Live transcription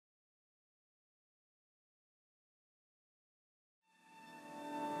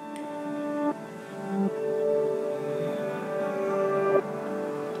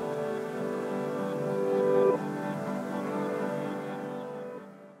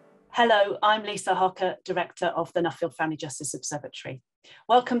Hello, I'm Lisa Harker, Director of the Nuffield Family Justice Observatory.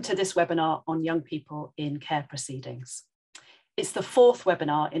 Welcome to this webinar on young people in care proceedings. It's the fourth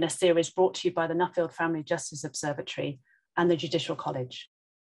webinar in a series brought to you by the Nuffield Family Justice Observatory and the Judicial College.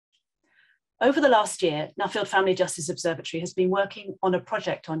 Over the last year, Nuffield Family Justice Observatory has been working on a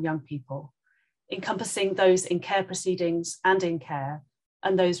project on young people, encompassing those in care proceedings and in care,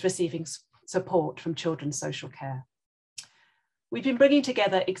 and those receiving support from children's social care. We've been bringing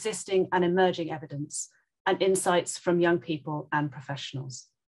together existing and emerging evidence and insights from young people and professionals.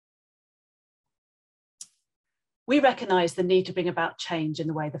 We recognise the need to bring about change in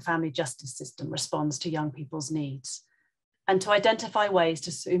the way the family justice system responds to young people's needs, and to identify ways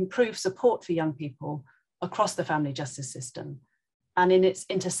to improve support for young people across the family justice system and in its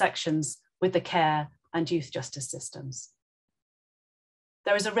intersections with the care and youth justice systems.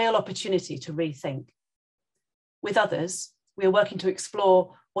 There is a real opportunity to rethink. With others, we are working to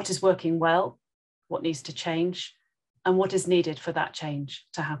explore what is working well, what needs to change, and what is needed for that change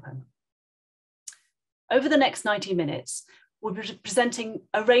to happen. Over the next 90 minutes, we'll be presenting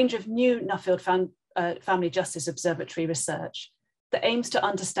a range of new Nuffield Family Justice Observatory research that aims to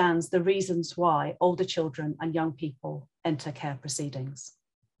understand the reasons why older children and young people enter care proceedings.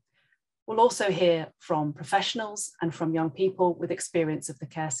 We'll also hear from professionals and from young people with experience of the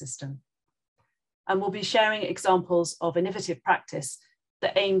care system. And we'll be sharing examples of innovative practice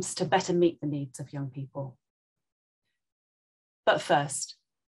that aims to better meet the needs of young people. But first,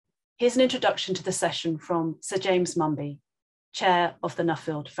 here's an introduction to the session from Sir James Munby, Chair of the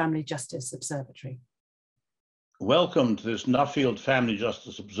Nuffield Family Justice Observatory. Welcome to this Nuffield Family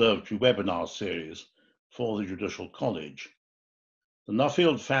Justice Observatory webinar series for the Judicial College. The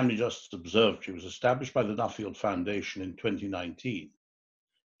Nuffield Family Justice Observatory was established by the Nuffield Foundation in 2019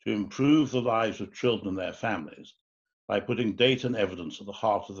 to improve the lives of children and their families by putting data and evidence at the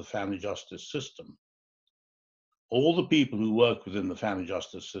heart of the family justice system. All the people who work within the family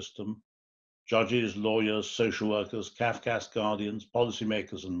justice system, judges, lawyers, social workers, Kafkas guardians,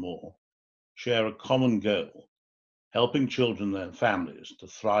 policymakers, and more, share a common goal: helping children and their families to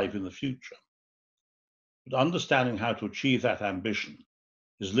thrive in the future. But understanding how to achieve that ambition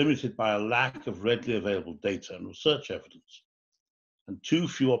is limited by a lack of readily available data and research evidence, and too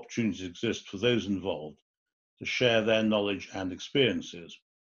few opportunities exist for those involved to share their knowledge and experiences.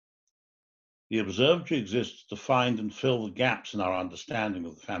 The Observatory exists to find and fill the gaps in our understanding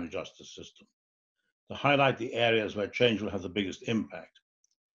of the family justice system, to highlight the areas where change will have the biggest impact,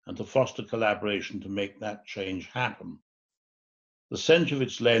 and to foster collaboration to make that change happen. The centre of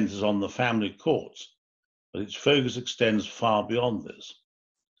its lens is on the family courts, but its focus extends far beyond this,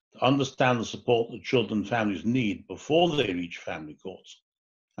 to understand the support that children and families need before they reach family courts,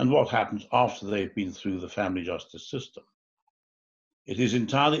 and what happens after they've been through the family justice system. It is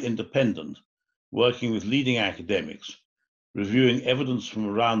entirely independent, working with leading academics, reviewing evidence from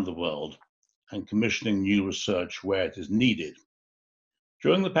around the world, and commissioning new research where it is needed.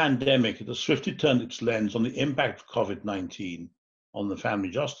 During the pandemic, it has swiftly turned its lens on the impact of COVID-19 on the family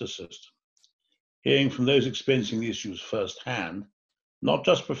justice system, hearing from those experiencing the issues firsthand, not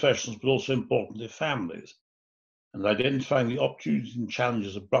just professionals, but also importantly families, and identifying the opportunities and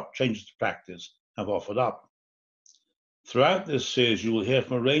challenges abrupt changes to practice have offered up. Throughout this series, you will hear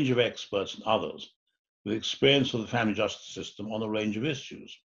from a range of experts and others with experience of the family justice system on a range of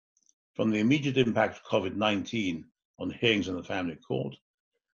issues, from the immediate impact of COVID-19 on hearings in the family court,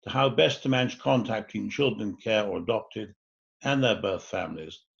 to how best to manage contact between children in care or adopted and their birth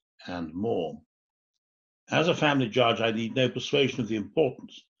families, and more. As a family judge, I need no persuasion of the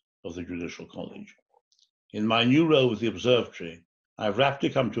importance of the Judicial College. In my new role with the Observatory, I have rapidly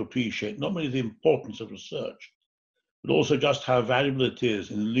come to appreciate not only the importance of research, but also just how valuable it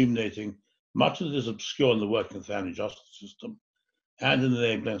is in illuminating much that is obscure in the working of the family justice system, and in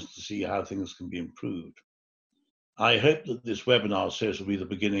enabling us to see how things can be improved. I hope that this webinar series will be the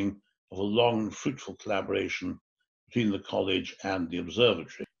beginning of a long, fruitful collaboration between the College and the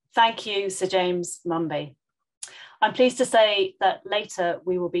Observatory. Thank you, Sir James Munby. I'm pleased to say that later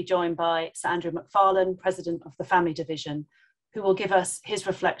we will be joined by Sir Andrew McFarlane, President of the Family Division, who will give us his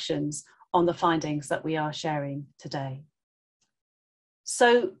reflections on the findings that we are sharing today.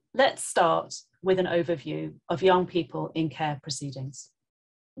 So let's start with an overview of young people in care proceedings.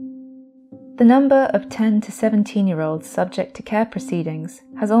 The number of 10 to 17-year-olds subject to care proceedings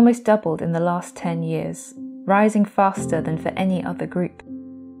has almost doubled in the last 10 years, rising faster than for any other group.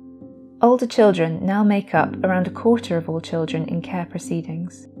 Older children now make up around a quarter of all children in care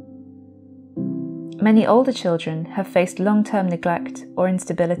proceedings. Many older children have faced long-term neglect or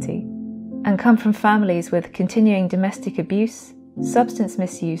instability and come from families with continuing domestic abuse, substance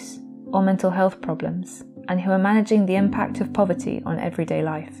misuse, or mental health problems, and who are managing the impact of poverty on everyday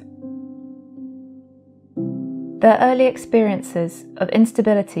life. Their early experiences of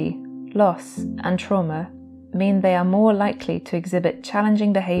instability, loss, and trauma mean they are more likely to exhibit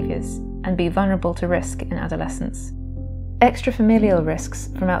challenging behaviours and be vulnerable to risk in adolescence. Extrafamilial risks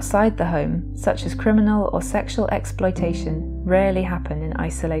from outside the home, such as criminal or sexual exploitation, rarely happen in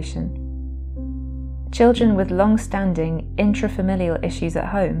isolation. Children with long-standing intrafamilial issues at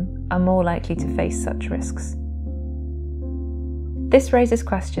home are more likely to face such risks. This raises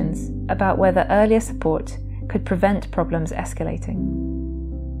questions about whether earlier support could prevent problems escalating.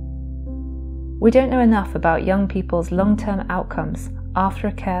 We don't know enough about young people's long-term outcomes after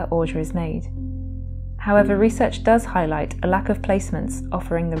a care order is made. However, research does highlight a lack of placements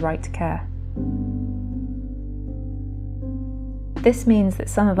offering the right care. This means that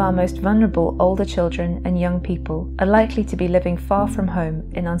some of our most vulnerable older children and young people are likely to be living far from home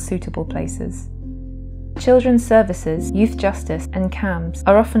in unsuitable places. Children's services, youth justice and CAMS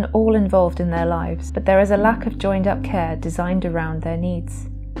are often all involved in their lives, but there is a lack of joined-up care designed around their needs.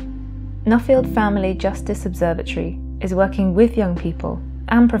 Nuffield Family Justice Observatory is working with young people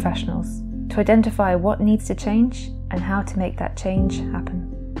and professionals to identify what needs to change and how to make that change happen.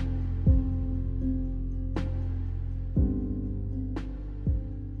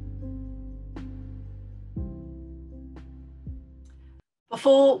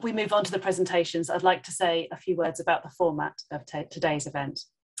 Before we move on to the presentations, I'd like to say a few words about the format of today's event.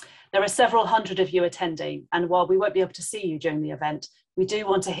 There are several hundred of you attending, and while we won't be able to see you during the event, we do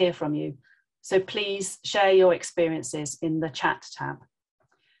want to hear from you. So please share your experiences in the chat tab.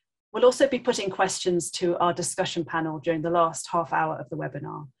 We'll also be putting questions to our discussion panel during the last half hour of the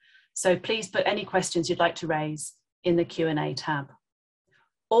webinar. So please put any questions you'd like to raise in the Q&A tab.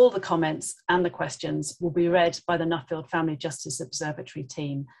 All the comments and the questions will be read by the Nuffield Family Justice Observatory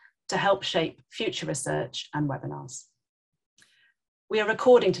team to help shape future research and webinars. We are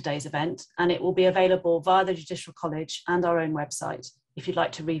recording today's event, and it will be available via the Judicial College and our own website if you'd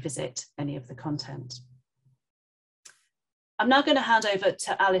like to revisit any of the content. I'm now going to hand over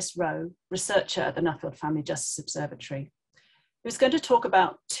to Alice Rowe, researcher at the Nuffield Family Justice Observatory, who's going to talk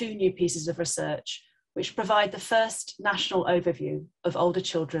about two new pieces of research which provide the first national overview of older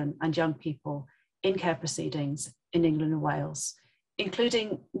children and young people in care proceedings in England and Wales,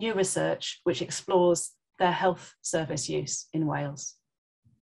 including new research which explores their health service use in Wales.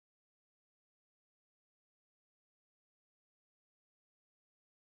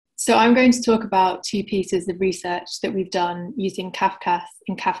 So I'm going to talk about two pieces of research that we've done using CAFCAS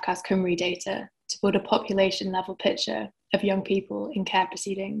and CAFCAS Cymru data to build a population level picture of young people in care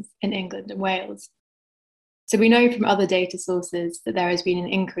proceedings in England and Wales. So we know from other data sources that there has been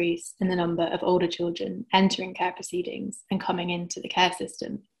an increase in the number of older children entering care proceedings and coming into the care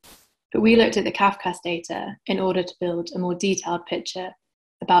system. But we looked at the CAFCAS data in order to build a more detailed picture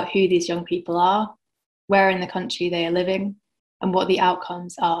about who these young people are, where in the country they are living, and what the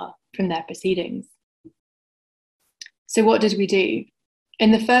outcomes are from their proceedings. So what did we do?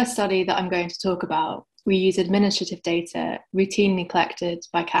 In the first study that I'm going to talk about, we used administrative data routinely collected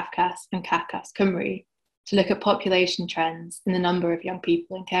by CAFCAS and CAFCAS Cymru to look at population trends in the number of young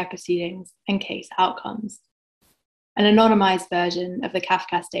people in care proceedings and case outcomes. An anonymised version of the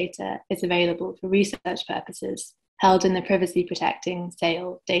CAFCAS data is available for research purposes, held in the privacy protecting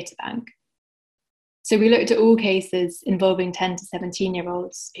SAIL databank. So we looked at all cases involving 10 to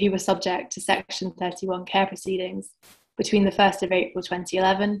 17-year-olds who were subject to Section 31 care proceedings between the 1st of April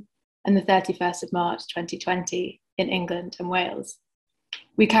 2011 and the 31st of March 2020 in England and Wales.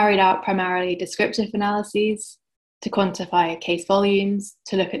 We carried out primarily descriptive analyses to quantify case volumes,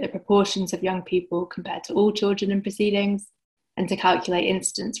 to look at the proportions of young people compared to all children in proceedings, and to calculate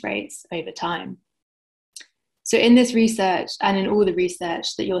incidence rates over time. So in this research, and in all the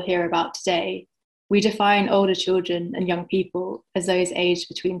research that you'll hear about today, we define older children and young people as those aged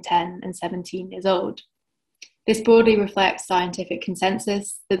between 10 and 17 years old. This broadly reflects scientific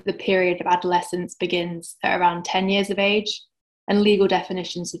consensus that the period of adolescence begins at around 10 years of age, and legal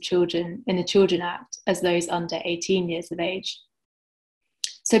definitions of children in the Children Act as those under 18 years of age.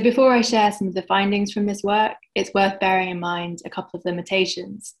 So before I share some of the findings from this work, it's worth bearing in mind a couple of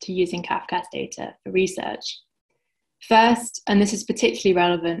limitations to using CAFCAS data for research. First, and this is particularly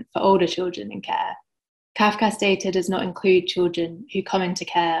relevant for older children in care, CAFCAS data does not include children who come into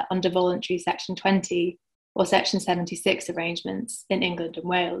care under voluntary Section 20 or Section 76 arrangements in England and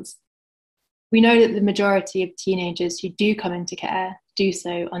Wales. We know that the majority of teenagers who do come into care do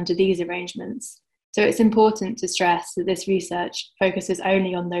so under these arrangements, so it's important to stress that this research focuses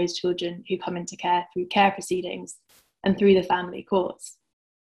only on those children who come into care through care proceedings and through the family courts.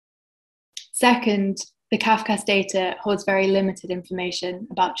 Second, the CAFCAS data holds very limited information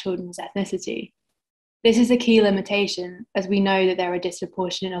about children's ethnicity. This is a key limitation, as we know that there are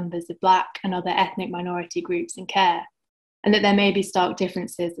disproportionate numbers of Black and other ethnic minority groups in care, and that there may be stark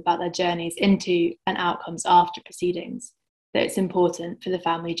differences about their journeys into and outcomes after proceedings that it's important for the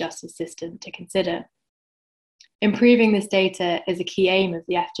family justice system to consider. Improving this data is a key aim of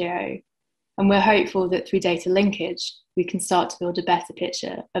the FJO, and we're hopeful that through data linkage, we can start to build a better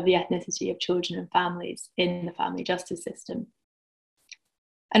picture of the ethnicity of children and families in the family justice system.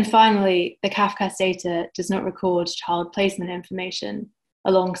 And finally, the CAFCAS data does not record child placement information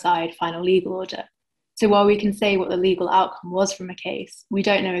alongside final legal order. So while we can say what the legal outcome was from a case, we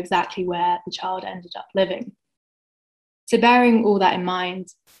don't know exactly where the child ended up living. So bearing all that in mind,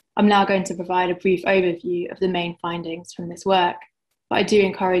 I'm now going to provide a brief overview of the main findings from this work, but I do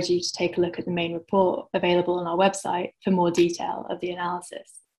encourage you to take a look at the main report available on our website for more detail of the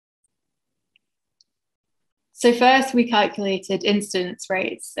analysis. So first, we calculated incidence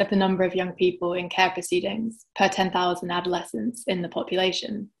rates of the number of young people in care proceedings per 10,000 adolescents in the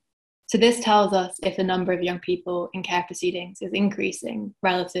population. So this tells us if the number of young people in care proceedings is increasing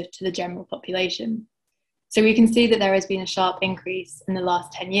relative to the general population. So we can see that there has been a sharp increase in the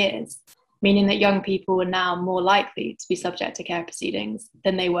last 10 years, meaning that young people are now more likely to be subject to care proceedings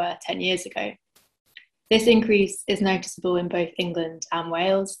than they were 10 years ago. This increase is noticeable in both England and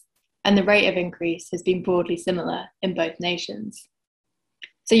Wales, and the rate of increase has been broadly similar in both nations.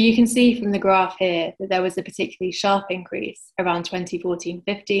 So you can see from the graph here that there was a particularly sharp increase around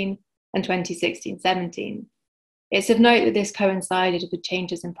 2014-15 and 2016-17. It's of note that this coincided with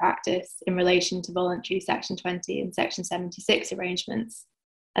changes in practice in relation to voluntary Section 20 and Section 76 arrangements,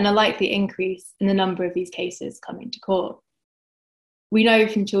 and a likely increase in the number of these cases coming to court. We know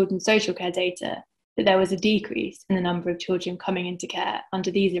from children's social care data that there was a decrease in the number of children coming into care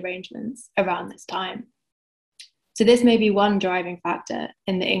under these arrangements around this time. So this may be one driving factor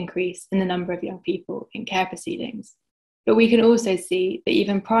in the increase in the number of young people in care proceedings. But we can also see that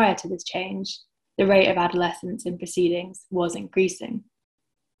even prior to this change, the rate of adolescents in proceedings was increasing.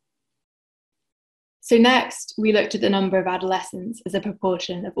 So next, we looked at the number of adolescents as a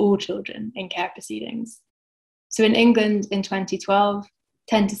proportion of all children in care proceedings. So in England in 2012,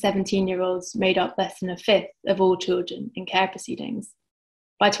 10 to 17-year-olds made up less than a fifth of all children in care proceedings.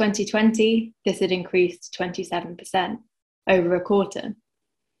 By 2020, this had increased to 27%, over a quarter.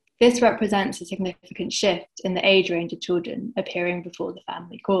 This represents a significant shift in the age range of children appearing before the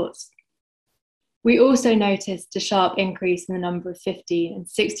family courts. We also noticed a sharp increase in the number of 15 and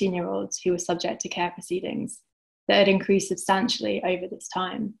 16-year-olds who were subject to care proceedings that had increased substantially over this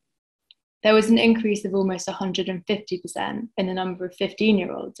time. There was an increase of almost 150% in the number of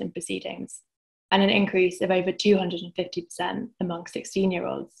 15-year-olds in proceedings, and an increase of over 250% among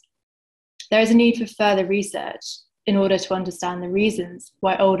 16-year-olds. There is a need for further research in order to understand the reasons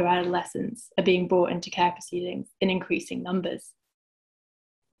why older adolescents are being brought into care proceedings in increasing numbers.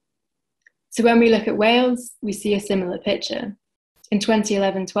 So when we look at Wales, we see a similar picture. In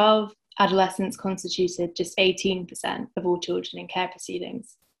 2011-12, adolescents constituted just 18% of all children in care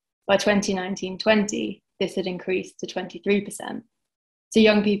proceedings. By 2019-20, this had increased to 23%. So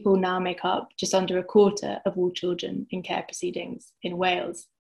young people now make up just under a quarter of all children in care proceedings in Wales,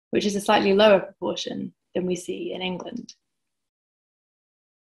 which is a slightly lower proportion than we see in England.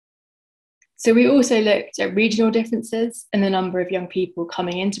 So we also looked at regional differences in the number of young people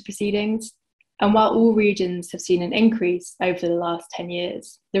coming into proceedings. And while all regions have seen an increase over the last 10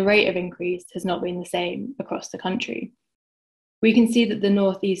 years, the rate of increase has not been the same across the country. We can see that the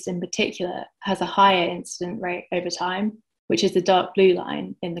North East in particular has a higher incident rate over time, which is the dark blue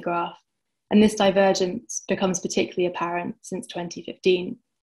line in the graph. And this divergence becomes particularly apparent since 2015.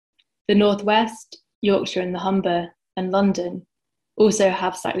 The North West, Yorkshire and the Humber, and London also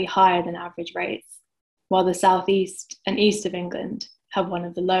have slightly higher than average rates, while the South East and East of England have one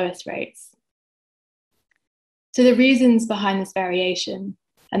of the lowest rates. So the reasons behind this variation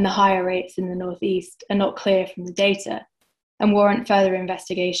and the higher rates in the North East are not clear from the data and warrant further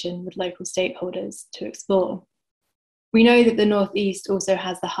investigation with local stakeholders to explore. We know that the North East also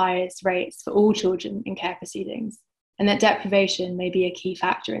has the highest rates for all children in care proceedings, and that deprivation may be a key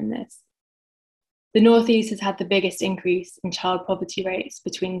factor in this. The North East has had the biggest increase in child poverty rates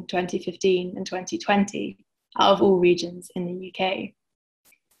between 2015 and 2020 out of all regions in the UK.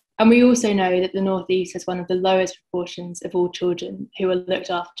 And we also know that the North East has one of the lowest proportions of all children who are looked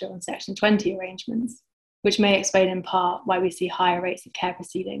after on Section 20 arrangements, which may explain in part why we see higher rates of care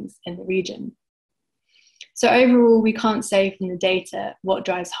proceedings in the region. So overall, we can't say from the data what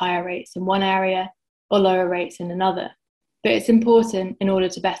drives higher rates in one area or lower rates in another. But it's important, in order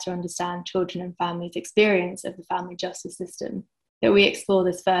to better understand children and families' experience of the family justice system, that we explore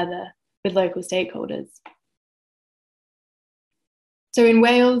this further with local stakeholders. So in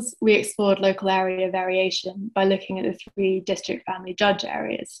Wales, we explored local area variation by looking at the 3 district family judge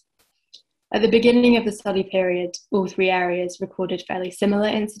areas. At the beginning of the study period, all 3 areas recorded fairly similar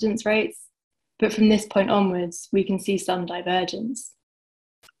incidence rates, but from this point onwards, we can see some divergence.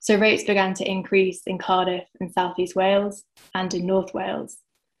 So rates began to increase in Cardiff and South East Wales and in North Wales,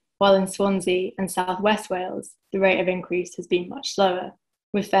 while in Swansea and South West Wales, the rate of increase has been much slower,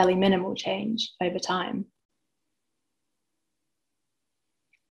 with fairly minimal change over time.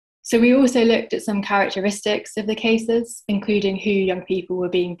 So we also looked at some characteristics of the cases, including who young people were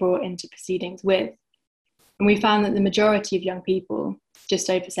being brought into proceedings with. And we found that the majority of young people, just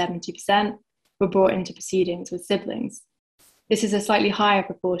over 70%, were brought into proceedings with siblings. This is a slightly higher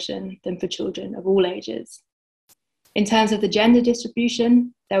proportion than for children of all ages. In terms of the gender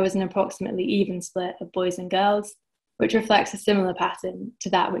distribution, there was an approximately even split of boys and girls, which reflects a similar pattern to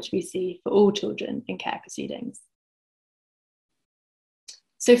that which we see for all children in care proceedings.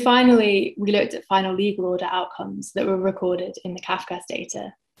 So finally, we looked at final legal order outcomes that were recorded in the CAFCAS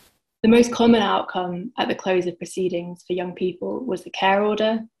data. The most common outcome at the close of proceedings for young people was the care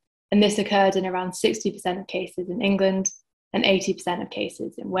order, and this occurred in around 60% of cases in England and 80% of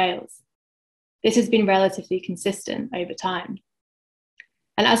cases in Wales. This has been relatively consistent over time.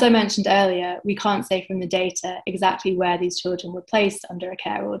 And as I mentioned earlier, we can't say from the data exactly where these children were placed under a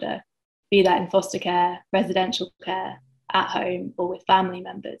care order, be that in foster care, residential care, at home, or with family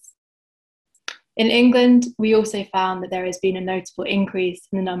members. In England, we also found that there has been a notable increase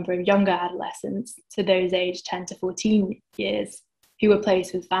in the number of younger adolescents, so those aged 10 to 14 years, who were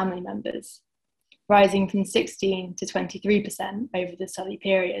placed with family members, rising from 16 to 23% over the study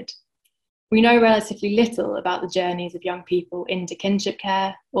period. We know relatively little about the journeys of young people into kinship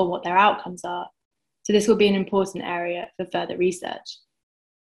care or what their outcomes are, so this will be an important area for further research.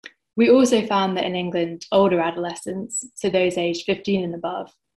 We also found that in England, older adolescents, so those aged 15 and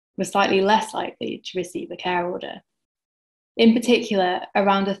above, were slightly less likely to receive a care order. In particular,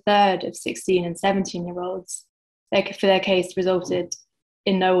 around a third of 16 and 17-year-olds, for their case resulted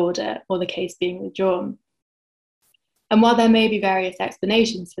in no order or the case being withdrawn. And while there may be various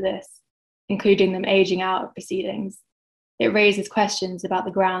explanations for this, including them aging out of proceedings, it raises questions about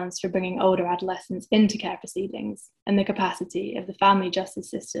the grounds for bringing older adolescents into care proceedings and the capacity of the family justice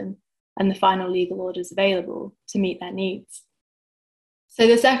system and the final legal orders available to meet their needs. So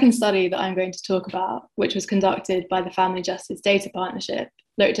the second study that I'm going to talk about, which was conducted by the Family Justice Data Partnership,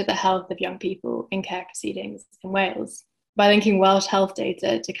 looked at the health of young people in care proceedings in Wales. By linking Welsh health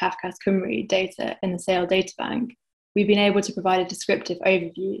data to CAFCAS Cymru data in the SAIL data bank, we've been able to provide a descriptive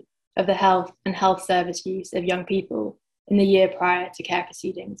overview of the health and health service use of young people in the year prior to care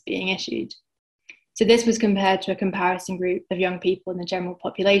proceedings being issued. So this was compared to a comparison group of young people in the general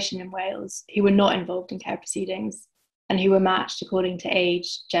population in Wales who were not involved in care proceedings and who were matched according to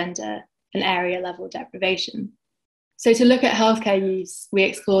age, gender, and area level deprivation. So to look at healthcare use, we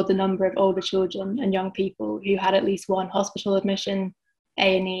explored the number of older children and young people who had at least one hospital admission,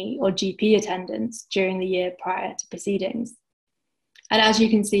 A&E, or GP attendance during the year prior to proceedings. And as you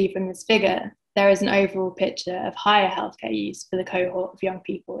can see from this figure, there is an overall picture of higher healthcare use for the cohort of young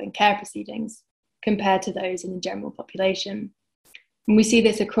people in care proceedings compared to those in the general population. And we see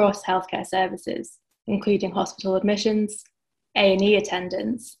this across healthcare services, including hospital admissions, A&E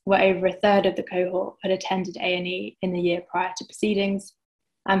attendance, where over a third of the cohort had attended A&E in the year prior to proceedings,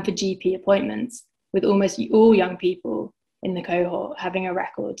 and for GP appointments, with almost all young people in the cohort having a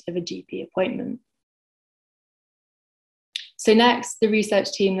record of a GP appointment. So next, the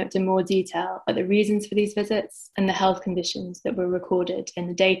research team looked in more detail at the reasons for these visits and the health conditions that were recorded in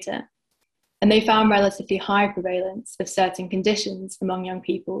the data. And they found relatively high prevalence of certain conditions among young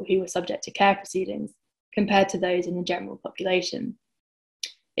people who were subject to care proceedings compared to those in the general population.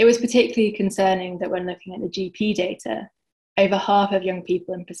 It was particularly concerning that when looking at the GP data, over half of young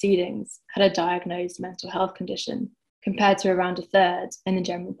people in proceedings had a diagnosed mental health condition, compared to around a third in the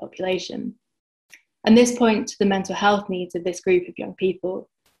general population. And this points to the mental health needs of this group of young people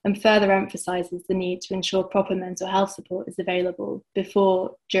and further emphasises the need to ensure proper mental health support is available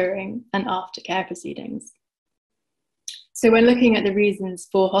before, during, and after care proceedings. So when looking at the reasons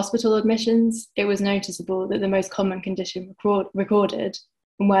for hospital admissions, it was noticeable that the most common condition recorded,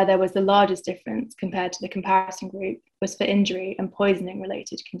 and where there was the largest difference compared to the comparison group, was for injury and poisoning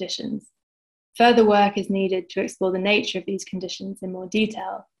related conditions. Further work is needed to explore the nature of these conditions in more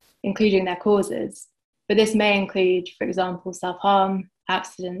detail, including their causes, but this may include, for example, self-harm,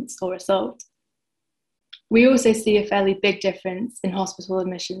 accidents, or assault. We also see a fairly big difference in hospital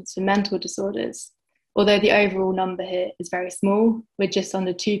admissions for mental disorders, although the overall number here is very small, with just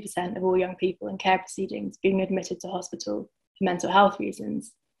under 2% of all young people in care proceedings being admitted to hospital for mental health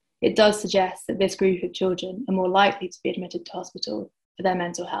reasons. It does suggest that this group of children are more likely to be admitted to hospital for their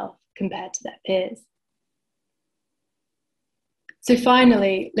mental health compared to their peers. So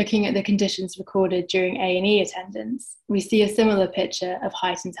finally, looking at the conditions recorded during A&E attendance, we see a similar picture of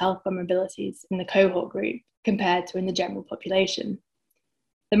heightened health vulnerabilities in the cohort group compared to in the general population.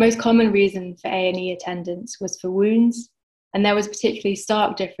 The most common reason for A&E attendance was for wounds, and there was a particularly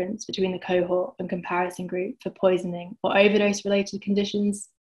stark difference between the cohort and comparison group for poisoning or overdose-related conditions,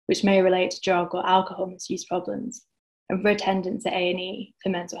 which may relate to drug or alcohol misuse problems, and for attendance at A&E for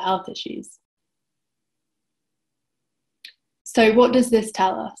mental health issues. So what does this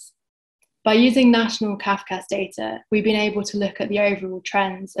tell us? By using national CAFCAS data, we've been able to look at the overall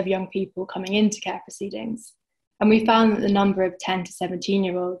trends of young people coming into care proceedings, and we found that the number of 10 to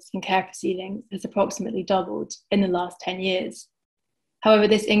 17-year-olds in care proceedings has approximately doubled in the last 10 years. However,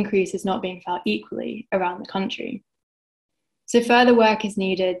 this increase is not being felt equally around the country. So further work is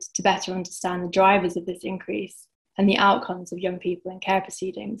needed to better understand the drivers of this increase and the outcomes of young people in care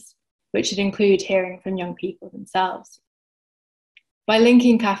proceedings, which should include hearing from young people themselves. By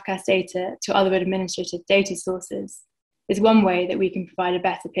linking CAFCAS data to other administrative data sources is one way that we can provide a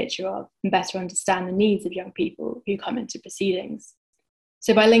better picture of and better understand the needs of young people who come into proceedings.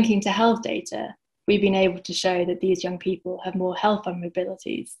 So by linking to health data, we've been able to show that these young people have more health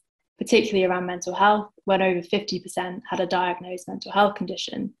vulnerabilities, particularly around mental health, when over 50% had a diagnosed mental health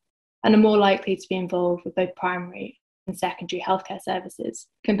condition, and are more likely to be involved with both primary and secondary healthcare services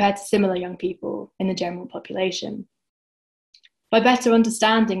compared to similar young people in the general population. By better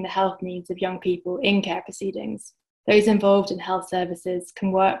understanding the health needs of young people in care proceedings, those involved in health services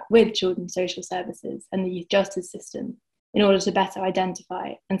can work with children's social services and the youth justice system in order to better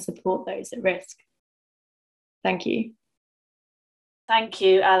identify and support those at risk. Thank you. Thank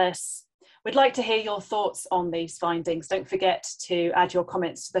you, Alice. We'd like to hear your thoughts on these findings. Don't forget to add your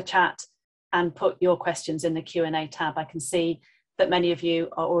comments to the chat and put your questions in the Q&A tab. I can see that many of you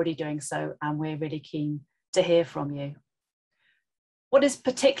are already doing so, and we're really keen to hear from you. What is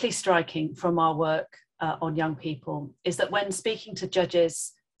particularly striking from our work on young people is that when speaking to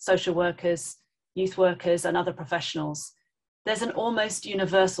judges, social workers, youth workers, and other professionals, there's an almost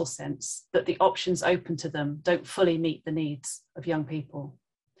universal sense that the options open to them don't fully meet the needs of young people.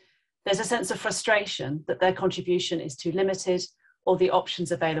 There's a sense of frustration that their contribution is too limited or the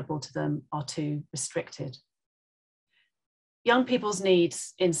options available to them are too restricted. Young people's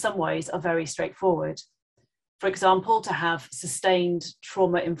needs in some ways are very straightforward. For example, to have sustained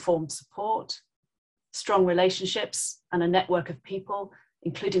trauma-informed support, strong relationships and a network of people,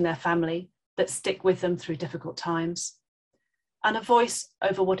 including their family, that stick with them through difficult times, and a voice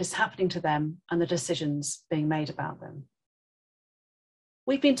over what is happening to them and the decisions being made about them.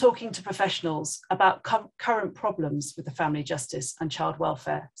 We've been talking to professionals about current problems with the family justice and child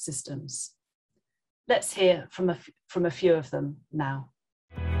welfare systems. Let's hear from a few of them now.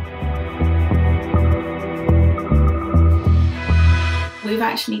 We've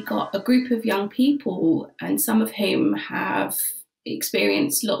actually got a group of young people, and some of whom have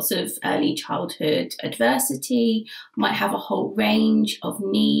experienced lots of early childhood adversity, might have a whole range of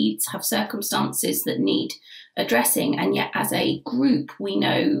needs, have circumstances that need addressing, and yet as a group we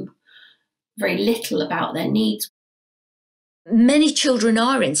know very little about their needs. Many children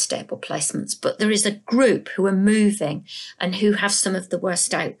are in stable placements, but there is a group who are moving and who have some of the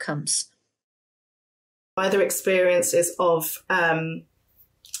worst outcomes. Either experiences of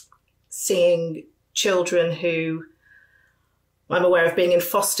seeing children who I'm aware of being in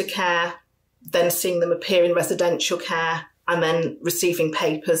foster care, then seeing them appear in residential care, and then receiving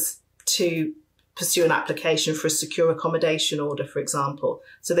papers to pursue an application for a secure accommodation order, for example.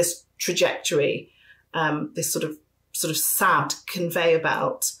 So this trajectory, this sort of sad conveyor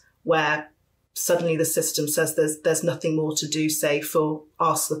belt where suddenly the system says there's nothing more to do, say, for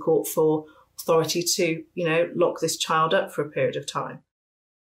ask the court for authority to, lock this child up for a period of time.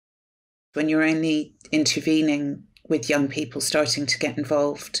 When you're only intervening with young people starting to get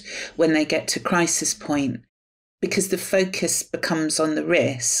involved when they get to crisis point, because the focus becomes on the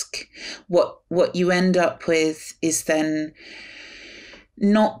risk, what you end up with is then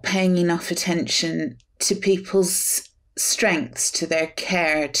not paying enough attention to people's strengths, to their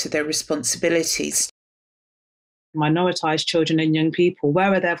care, to their responsibilities. Minoritised children and young people,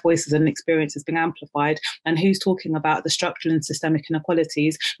 where are their voices and experiences being amplified, and who's talking about the structural and systemic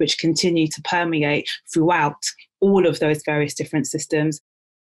inequalities which continue to permeate throughout all of those various different systems.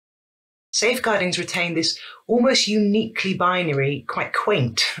 Safeguarding's retained this almost uniquely binary, quite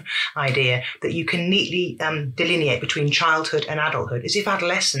quaint idea that you can neatly delineate between childhood and adulthood, as if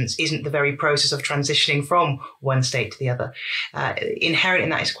adolescence isn't the very process of transitioning from one state to the other. Inherent in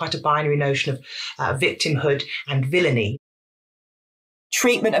that is quite a binary notion of victimhood and villainy.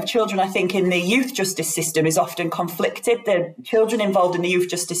 Treatment of children, I think, in the youth justice system is often conflicted. The children involved in the youth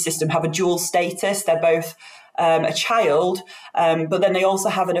justice system have a dual status. They're both a child, but then they also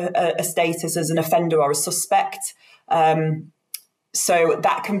have a status as an offender or a suspect. So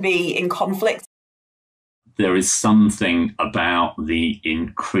that can be in conflict. There is something about the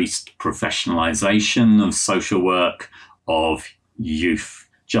increased professionalisation of social work, of youth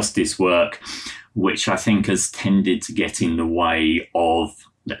justice work, which I think has tended to get in the way of,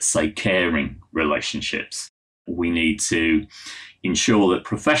 let's say, caring relationships. We need to ensure that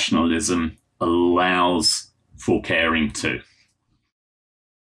professionalism allows for caring too.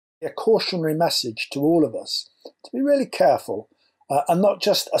 A cautionary message to all of us to be really careful and not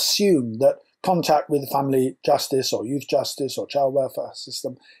just assume that contact with family justice or youth justice or child welfare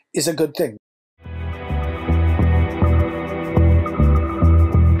system is a good thing.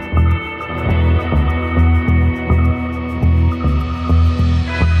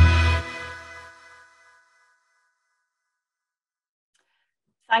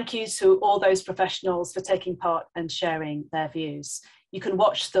 Thank you to all those professionals for taking part and sharing their views. You can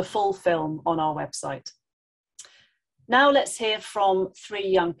watch the full film on our website. Now let's hear from 3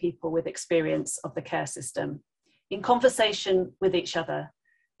 young people with experience of the care system. In conversation with each other,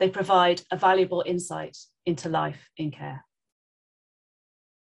 they provide a valuable insight into life in care.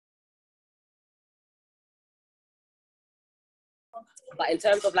 But in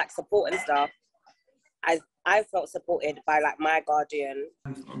terms of like support and stuff, I felt supported by like my guardian.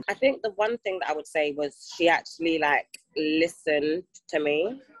 I think the one thing that I would say was she actually like listened to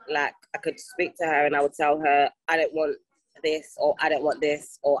me. Like I could speak to her and I would tell her, I don't want this, or I don't want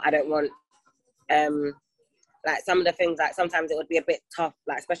this, or I don't want, like some of the things, like sometimes it would be a bit tough,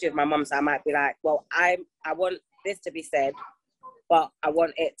 like especially with my mum. So I might be like, well, I want this to be said, but I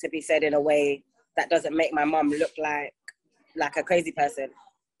want it to be said in a way that doesn't make my mum look like a crazy person.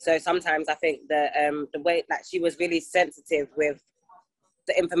 So sometimes I think that the way that she was really sensitive with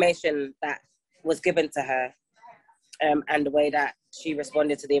the information that was given to her, and the way that she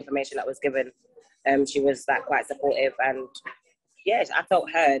responded to the information that was given, she was like quite supportive, and yeah, I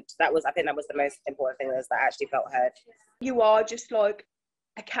felt heard. I think that was the most important thing, was that I actually felt heard. You are just like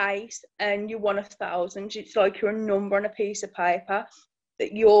a case, and you're 1 of thousands. It's like you're a number on a piece of paper,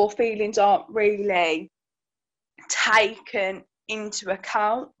 that your feelings aren't really taken into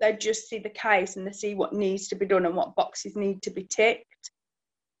account. They just see the case and they see what needs to be done and what boxes need to be ticked.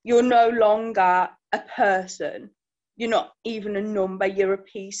 You're no longer a person. You're not even a number. You're a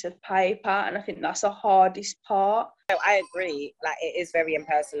piece of paper, and I think that's the hardest part. I agree. Like it is very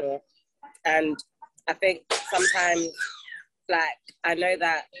impersonal, and I think sometimes, like I know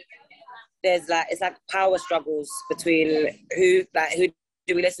that there's like it's like power struggles between who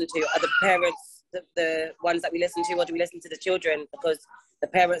do we listen to? Are the parents the ones that we listen to, or do we listen to the children? Because the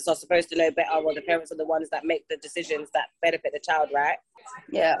parents are supposed to know better, or the parents are the ones that make the decisions that benefit the child, right?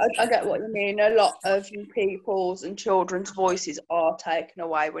 Yeah, I get what you mean. A lot of people's and children's voices are taken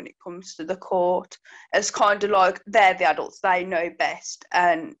away when it comes to the court. It's kind of like they're the adults, they know best,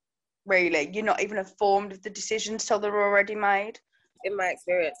 and really you're not even informed of the decisions till they're already made. In my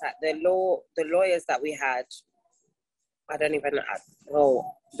experience, like the lawyers that we had, I don't even know.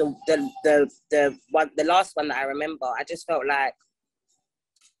 The last one that I remember, I just felt like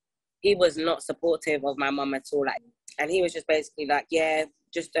he was not supportive of my mum at all. Like, and he was just basically like, yeah,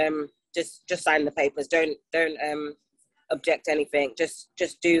 just sign the papers. Don't object to anything. Just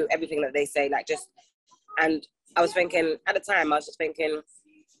do everything that they say. Like just. And I was thinking at the time, I was just thinking,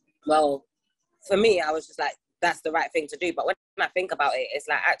 well, for me, I was just like, that's the right thing to do. But when I think about it, it's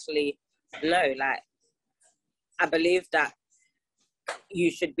like actually no. Like I believe that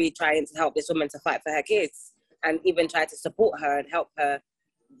you should be trying to help this woman to fight for her kids, and even try to support her and help her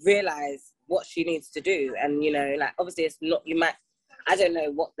realize what she needs to do. And, you know, like, obviously it's not, I don't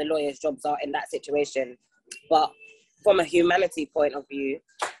know what the lawyer's jobs are in that situation, but from a humanity point of view,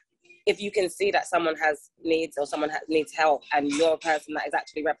 if you can see that someone has needs, or someone needs help, and you're a person that is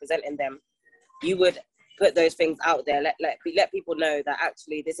actually representing them, you would put those things out there, let people know that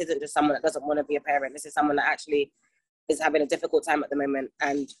actually this isn't just someone that doesn't want to be a parent. This is someone that actually is having a difficult time at the moment,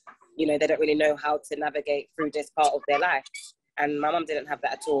 and you know they don't really know how to navigate through this part of their life. And my mum didn't have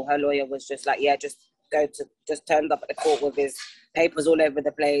that at all. Her lawyer was just like, yeah, just turned up at the court with his papers all over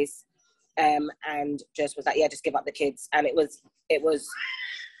the place, and just was like, yeah, just give up the kids. And it was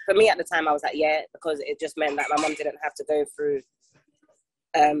for me at the time, I was like, yeah, because it just meant that my mum didn't have to go through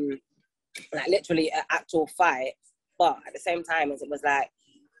like literally an actual fight. But at the same time, as it was like,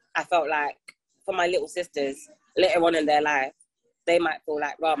 I felt like for my little sisters, later on in their life, they might feel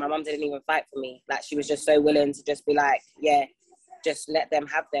like, well, my mum didn't even fight for me. Like, she was just so willing to just be like, yeah, just let them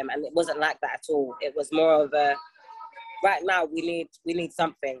have them. And it wasn't like that at all. It was more of a, right now, we need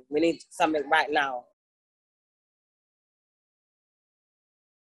something. We need something right now.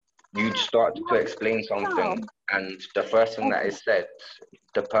 You start to explain something, and the first thing that is said,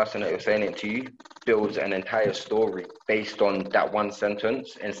 the person that you're saying it to you builds an entire story based on that one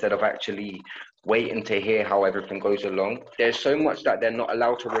sentence, instead of actually waiting to hear how everything goes along. There's so much that they're not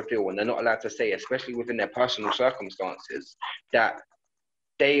allowed to reveal, and they're not allowed to say, especially within their personal circumstances, that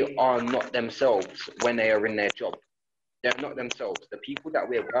they are not themselves when they are in their job. They're not themselves. The people that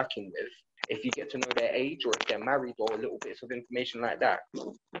we're working with, if you get to know their age, or if they're married, or little bits of information like that,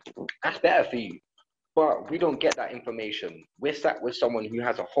 that's better for you. But we don't get that information. We're sat with someone who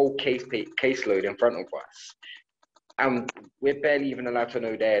has a whole caseload in front of us, and we're barely even allowed to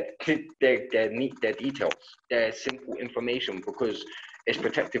know their details, their simple information, because it's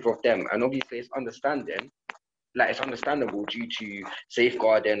protective of them. And obviously it's understandable due to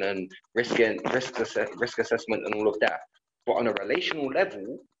safeguarding and risk assessment and all of that. But on a relational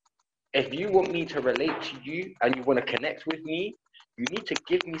level, if you want me to relate to you and you want to connect with me, you need to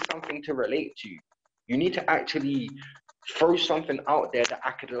give me something to relate to. You need to actually throw something out there that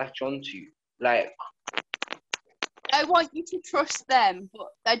I could latch onto. Like, I want you to trust them, but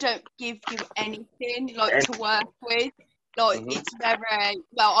they don't give you anything like to work with. Like, it's very,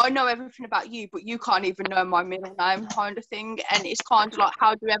 well, I know everything about you, but you can't even know my middle name kind of thing. And it's kind of like,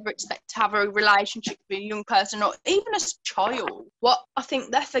 how do you ever expect to have a relationship with a young person, or even a child? What I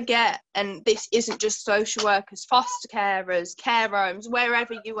think they forget, and this isn't just social workers, foster carers, care homes,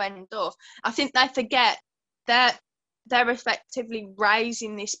 wherever you end up, I think they forget that they're effectively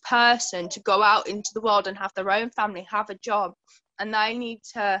raising this person to go out into the world and have their own family, have a job, and they need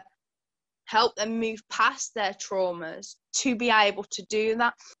to help them move past their traumas to be able to do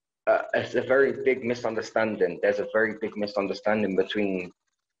that. It's a very big misunderstanding. There's a very big misunderstanding between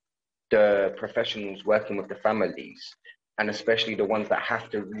the professionals working with the families, and especially the ones that have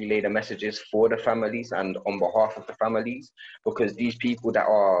to relay the messages for the families and on behalf of the families, because these people that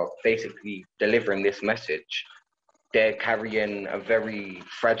are basically delivering this message, they're carrying a very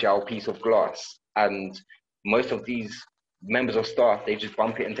fragile piece of glass, and most of these members of staff, they just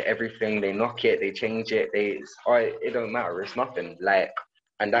bump it into everything, they knock it, they change it, it don't matter, it's nothing. Like,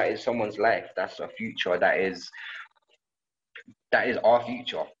 and that is someone's life, that's a future, that is our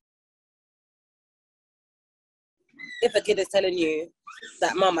future. If a kid is telling you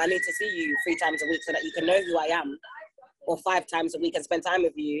that, Mum, I need to see you 3 times a week so that you can know who I am, or 5 times a week and spend time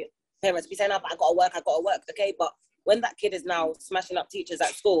with you, parents be saying, oh, but I gotta work, okay? But when that kid is now smashing up teachers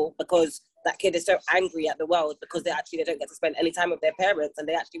at school because that kid is so angry at the world because they don't get to spend any time with their parents, and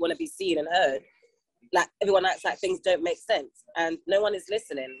they actually want to be seen and heard, like, everyone acts like things don't make sense, and no one is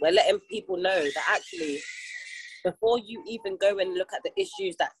listening. We're letting people know that actually, before you even go and look at the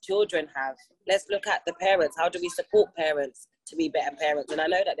issues that children have, let's look at the parents. How do we support parents to be better parents? And I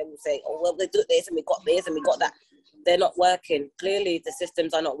know that they will say, oh, well, they do this and we got this and we got that. They're not working. Clearly, the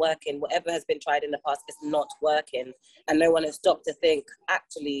systems are not working. Whatever has been tried in the past is not working. And no one has stopped to think,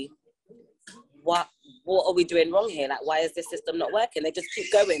 actually, what are we doing wrong here? Like, why is this system not working? They just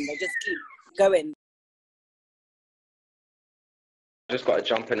keep going. I just got to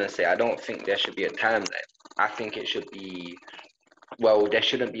jump in and say, I don't think there should be a timeline. I think it should be, well, there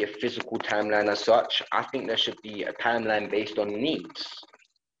shouldn't be a physical timeline as such. I think there should be a timeline based on needs.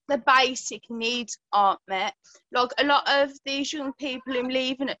 The basic needs aren't met. Like, a lot of these young people who are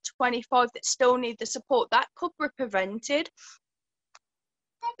leaving at 25 that still need the support, that could be prevented.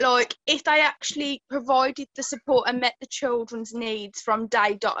 Like, if they actually provided the support and met the children's needs from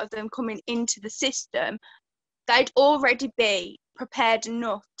day dot of them coming into the system, they'd already be prepared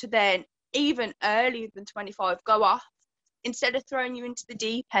enough to then, even earlier than 25, go off. Instead of throwing you into the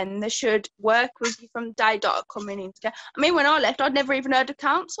deep end, they should work with you from day dot of coming into care. I mean, when I left, I'd never even heard of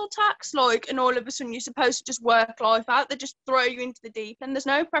council tax, like, and all of a sudden you're supposed to just work life out. They just throw you into the deep end. There's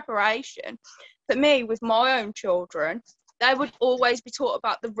no preparation. For me, with my own children, they would always be taught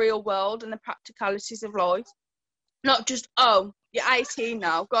about the real world and the practicalities of life. Not just, oh, you're 18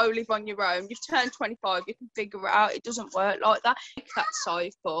 now, go live on your own. You've turned 25, you can figure it out. It doesn't work like that. That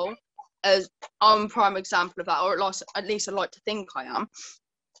cycle, as I'm a prime example of that, or at least I like to think I am.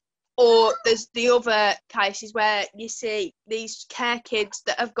 Or there's the other cases where you see these care kids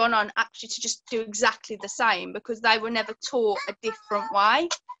that have gone on actually to just do exactly the same because they were never taught a different way.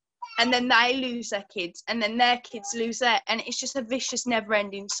 And then they lose their kids, and then their kids lose their, and it's just a vicious,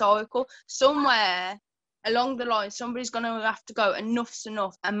 never-ending cycle. Somewhere along the line, somebody's going to have to go, enough's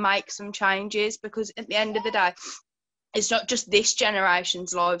enough, and make some changes, because at the end of the day, it's not just this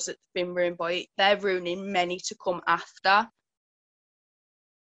generation's lives that's been ruined by it, they're ruining many to come after.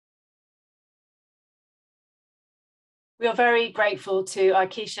 We are very grateful to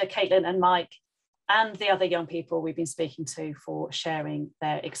Keisha, Caitlin and Mike and the other young people we've been speaking to for sharing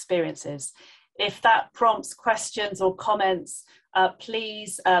their experiences. If that prompts questions or comments,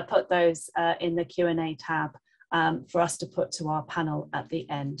 please put those in the Q&A tab for us to put to our panel at the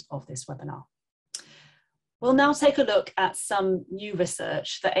end of this webinar. We'll now take a look at some new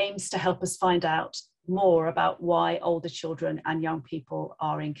research that aims to help us find out more about why older children and young people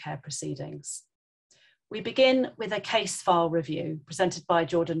are in care proceedings. We begin with a case file review presented by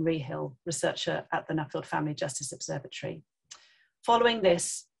Jordan Rehill, researcher at the Nuffield Family Justice Observatory. Following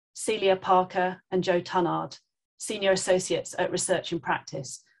this, Celia Parker and Joe Tunnard, senior associates at Research and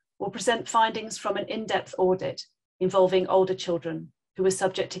Practice, will present findings from an in-depth audit involving older children who were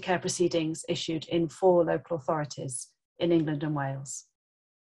subject to care proceedings issued in 4 local authorities in England and Wales.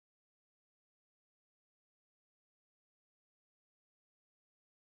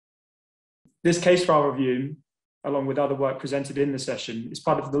 This case file review, along with other work presented in the session, is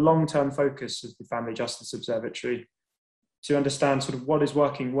part of the long-term focus of the Family Justice Observatory to understand sort of what is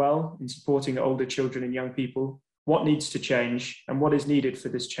working well in supporting older children and young people, what needs to change, and what is needed for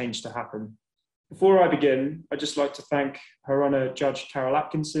this change to happen. Before I begin, I'd just like to thank Her Honour Judge Carol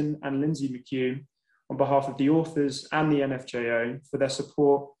Atkinson and Lindsay McHugh on behalf of the authors and the NFJO for their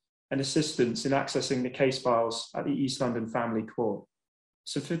support and assistance in accessing the case files at the East London Family Court.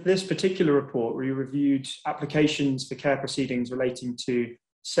 So for this particular report, we reviewed applications for care proceedings relating to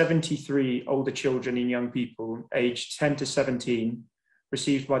 73 older children and young people aged 10 to 17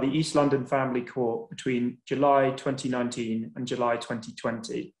 received by the East London Family Court between July 2019 and July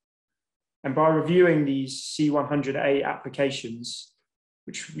 2020. And by reviewing these C100A applications,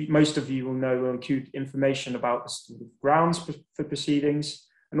 which most of you will know will include information about the sort of grounds for proceedings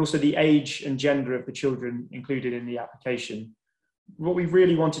and also the age and gender of the children included in the application, what we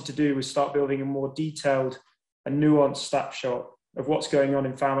really wanted to do was start building a more detailed and nuanced snapshot of what's going on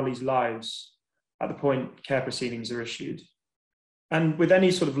in families' lives at the point care proceedings are issued. And with any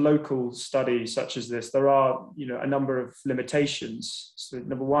sort of local study such as this, there are a number of limitations. So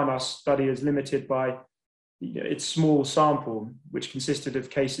number one, our study is limited by its small sample, which consisted of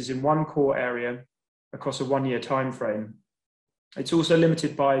cases in one core area across a 1-year time frame. It's also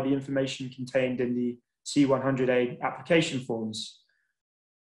limited by the information contained in the C100A application forms.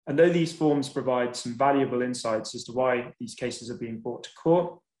 And though these forms provide some valuable insights as to why these cases are being brought to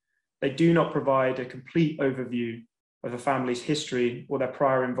court, they do not provide a complete overview of a family's history or their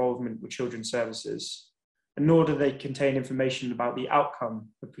prior involvement with children's services, and nor do they contain information about the outcome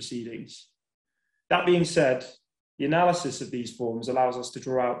of proceedings. That being said, the analysis of these forms allows us to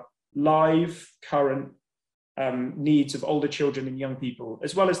draw out live, current needs of older children and young people,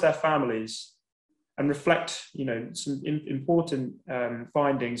 as well as their families, and reflect some important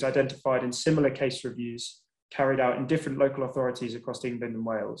findings identified in similar case reviews carried out in different local authorities across England and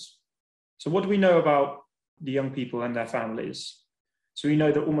Wales. So what do we know about the young people and their families? So we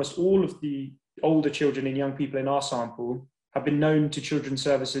know that almost all of the older children and young people in our sample have been known to children's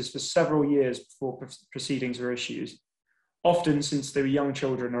services for several years before proceedings were issued, often since they were young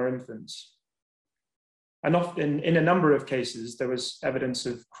children or infants. And often, in a number of cases, there was evidence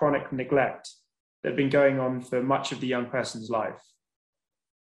of chronic neglect that had been going on for much of the young person's life.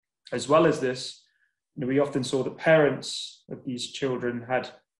 As well as this, we often saw that parents of these children had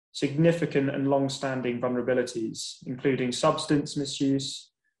significant and long-standing vulnerabilities, including substance misuse,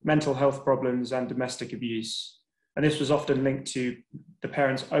 mental health problems, and domestic abuse. And this was often linked to the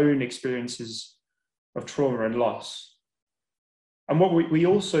parents' own experiences of trauma and loss. And what we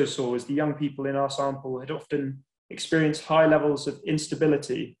also saw is the young people in our sample had often experienced high levels of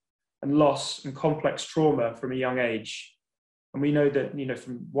instability and loss and complex trauma from a young age. And we know that,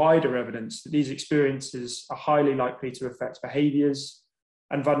 from wider evidence that these experiences are highly likely to affect behaviours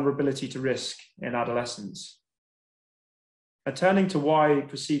and vulnerability to risk in adolescence. Now, turning to why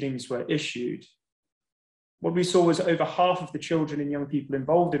proceedings were issued, what we saw was over half of the children and young people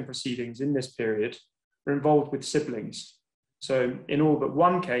involved in proceedings in this period were involved with siblings. So in all but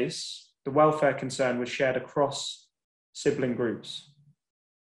one case, the welfare concern was shared across sibling groups.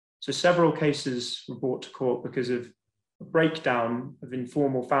 So several cases were brought to court because of a breakdown of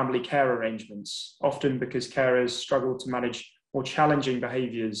informal family care arrangements, often because carers struggle to manage more challenging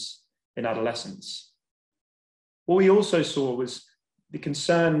behaviours in adolescence. What we also saw was the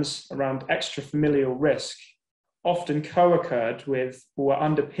concerns around extrafamilial risk often co-occurred with or were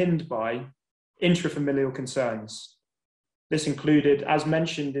underpinned by intrafamilial concerns. This included, as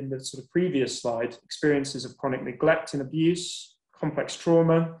mentioned in the sort of previous slide, experiences of chronic neglect and abuse, complex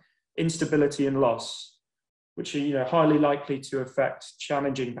trauma, instability and loss, which are highly likely to affect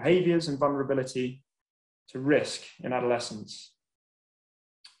challenging behaviours and vulnerability to risk in adolescence.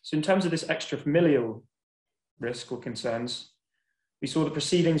 So in terms of this extrafamilial risk or concerns, we saw that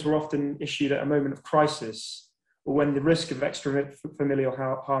proceedings were often issued at a moment of crisis or when the risk of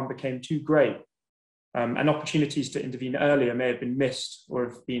extrafamilial harm became too great, and opportunities to intervene earlier may have been missed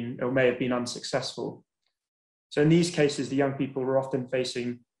or may have been unsuccessful. So in these cases, the young people were often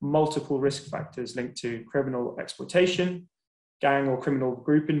facing multiple risk factors linked to criminal exploitation, gang or criminal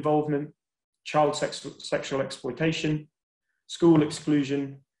group involvement, child sexual exploitation, school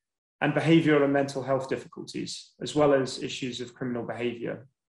exclusion, and behavioural and mental health difficulties, as well as issues of criminal behaviour.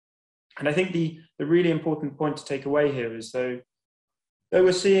 And I think the really important point to take away here is though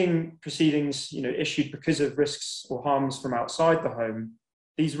we're seeing proceedings issued because of risks or harms from outside the home,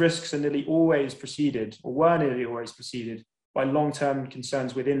 these risks are nearly always preceded, or were nearly always preceded, by long-term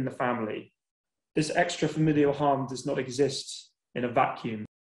concerns within the family. This extrafamilial harm does not exist in a vacuum.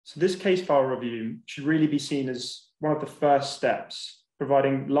 So this case file review should really be seen as one of the first steps,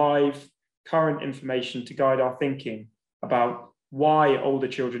 providing live, current information to guide our thinking about why older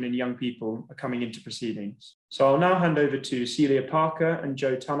children and young people are coming into proceedings. So I'll now hand over to Celia Parker and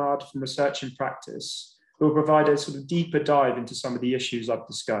Joe Tunnard from Research and Practice, who will provide a sort of deeper dive into some of the issues I've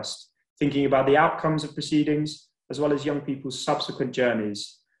discussed, thinking about the outcomes of proceedings, as well as young people's subsequent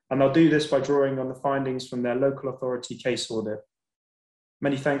journeys. And they'll do this by drawing on the findings from their local authority case audit.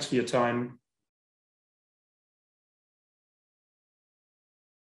 Many thanks for your time.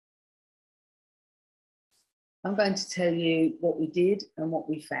 I'm going to tell you what we did and what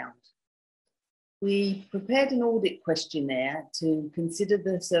we found. We prepared an audit questionnaire to consider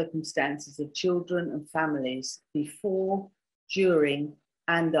the circumstances of children and families before, during,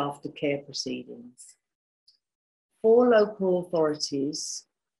 and after care proceedings. 4 local authorities,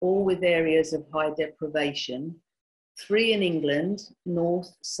 all with areas of high deprivation, 3 in England,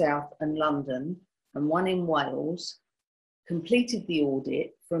 North, South, and London, and 1 in Wales, completed the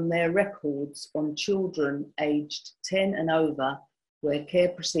audit from their records on children aged 10 and over where care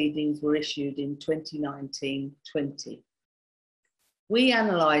proceedings were issued in 2019-20. We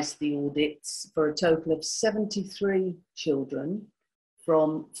analysed the audits for a total of 73 children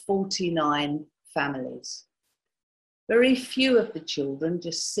from 49 families. Very few of the children,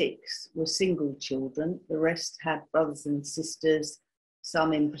 just 6, were single children. The rest had brothers and sisters,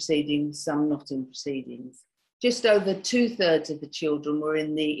 some in proceedings, some not in proceedings. Just over 2/3 of the children were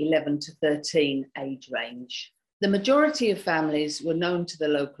in the 11 to 13 age range. The majority of families were known to the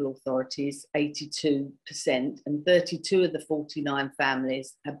local authorities, 82%, and 32 of the 49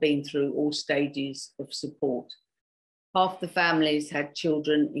 families had been through all stages of support. Half the families had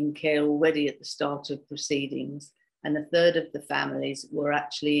children in care already at the start of proceedings, and 1/3 of the families were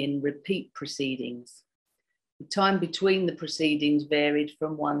actually in repeat proceedings. The time between the proceedings varied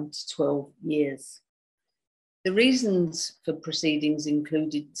from 1 to 12 years. The reasons for proceedings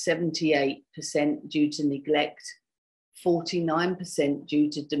included 78% due to neglect, 49% due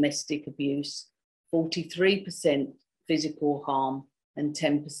to domestic abuse, 43% physical harm, and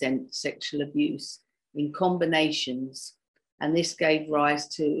 10% sexual abuse in combinations, and this gave rise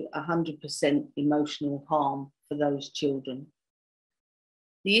to 100% emotional harm for those children.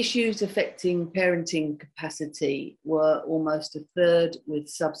 The issues affecting parenting capacity were almost 1/3 with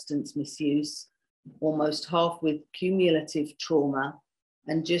substance misuse, almost half with cumulative trauma,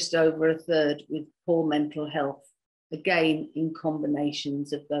 and just over 1/3 with poor mental health, again in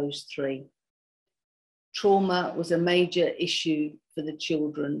combinations of those 3. Trauma was a major issue for the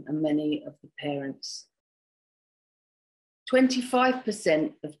children and many of the parents.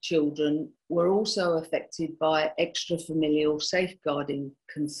 25% of children were also affected by extrafamilial safeguarding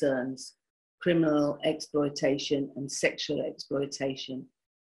concerns, criminal exploitation and sexual exploitation.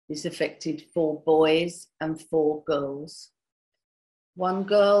 This affected 4 boys and 4 girls. 1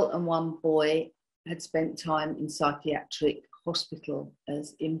 girl and 1 boy had spent time in psychiatric hospital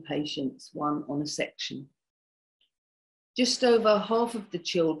as inpatients, 1 on a section. Just over half of the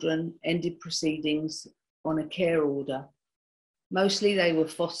children ended proceedings on a care order. Mostly they were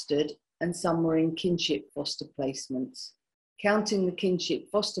fostered and some were in kinship foster placements. Counting the kinship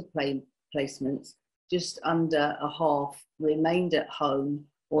foster placements, just under a half remained at home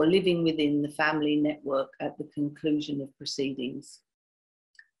or living within the family network at the conclusion of proceedings.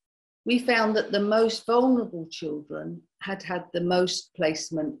 We found that the most vulnerable children had had the most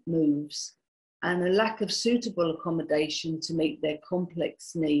placement moves, and a lack of suitable accommodation to meet their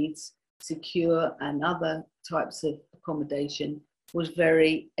complex needs, secure and other types of accommodation, was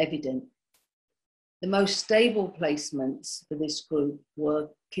very evident. The most stable placements for this group were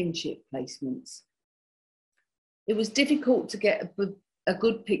kinship placements. It was difficult to get a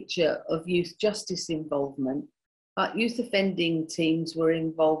good picture of youth justice involvement, but youth offending teams were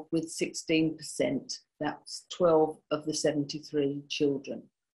involved with 16%, that's 12 of the 73 children.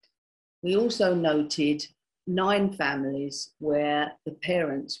 We also noted 9 families where the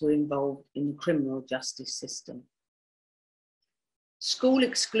parents were involved in the criminal justice system. School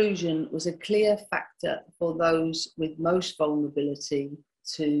exclusion was a clear factor for those with most vulnerability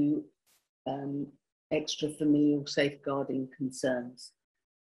to extrafamilial safeguarding concerns.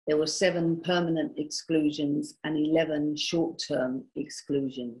 There were 7 permanent exclusions and 11 short-term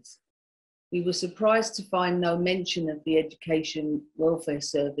exclusions. We were surprised to find no mention of the Education Welfare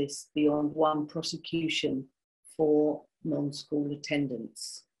Service beyond 1 prosecution for non-school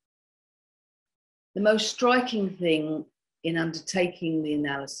attendance. The most striking thing in undertaking the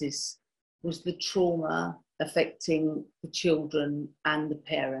analysis was the trauma affecting the children and the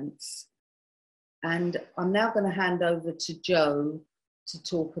parents. And I'm now going to hand over to Jo to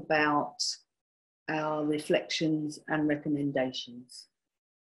talk about our reflections and recommendations.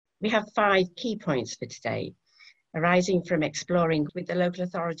 We have 5 key points for today, arising from exploring with the local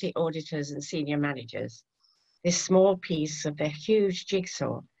authority auditors and senior managers this small piece of the huge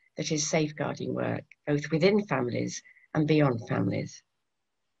jigsaw that is safeguarding work, both within families and beyond families.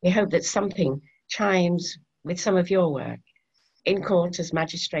 We hope that something chimes with some of your work, in court as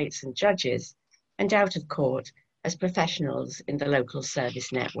magistrates and judges, and out of court as professionals in the local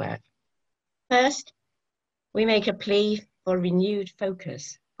service network. First, we make a plea for renewed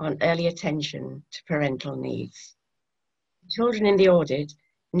focus on early attention to parental needs. Children in the audit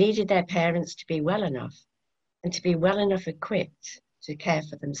needed their parents to be well enough and to be well enough equipped to care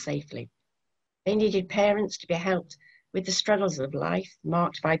for them safely. They needed parents to be helped with the struggles of life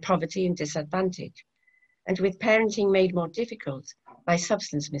marked by poverty and disadvantage, and with parenting made more difficult by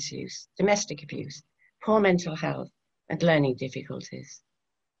substance misuse, domestic abuse, poor mental health, and learning difficulties.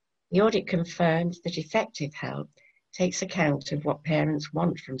 The audit confirmed that effective help takes account of what parents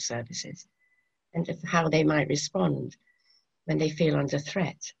want from services and of how they might respond when they feel under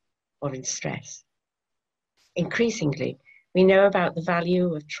threat or in stress. Increasingly, we know about the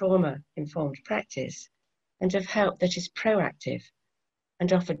value of trauma-informed practice and of help that is proactive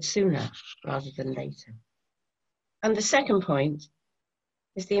and offered sooner rather than later. And the second point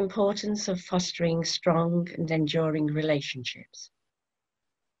is the importance of fostering strong and enduring relationships.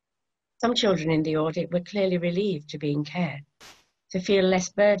 Some children in the audit were clearly relieved to be in care, to feel less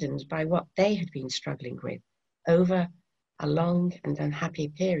burdened by what they had been struggling with over a long and unhappy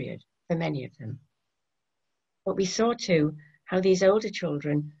period for many of them. But we saw too how these older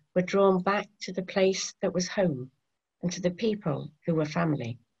children were drawn back to the place that was home and to the people who were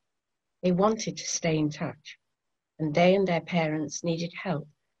family. They wanted to stay in touch, and they and their parents needed help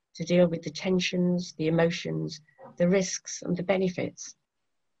to deal with the tensions, the emotions, the risks and the benefits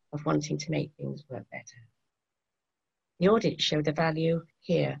of wanting to make things work better. The audit showed the value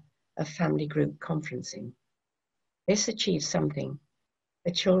here of family group conferencing. This achieved something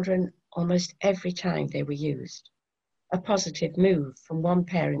for children almost every time they were used. A positive move from one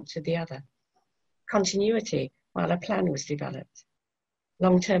parent to the other, continuity while a plan was developed,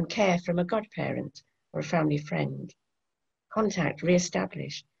 long-term care from a godparent or a family friend, contact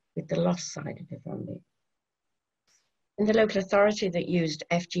re-established with the lost side of the family. In the local authority that used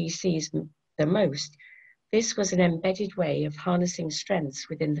FGCs the most, this was an embedded way of harnessing strengths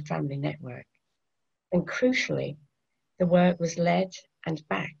within the family network. And crucially, the work was led and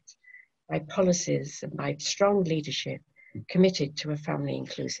backed by policies and by strong leadership committed to a family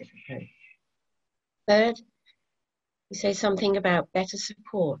inclusive approach. Third, we say something about better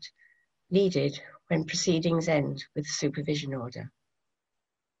support needed when proceedings end with a supervision order.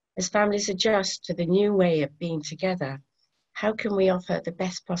 As families adjust to the new way of being together, how can we offer the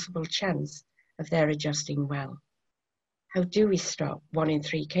best possible chance of their adjusting well? How do we stop 1 in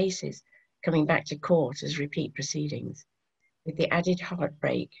 3 cases coming back to court as repeat proceedings, with the added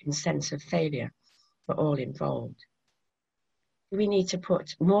heartbreak and sense of failure for all involved? Do we need to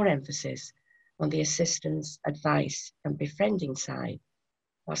put more emphasis on the assistance, advice, and befriending side,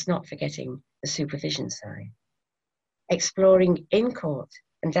 whilst not forgetting the supervision side? Exploring in court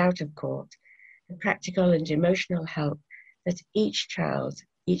and out of court the practical and emotional help that each child,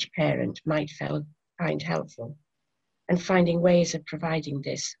 each parent might find helpful, and finding ways of providing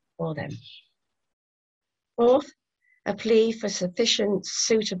this for them. Fourth, a plea for sufficient,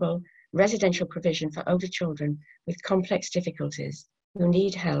 suitable residential provision for older children with complex difficulties who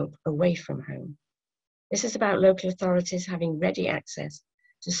need help away from home. This is about local authorities having ready access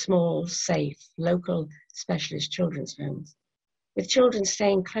to small, safe, local specialist children's homes, with children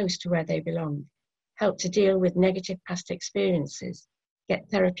staying close to where they belong, help to deal with negative past experiences, get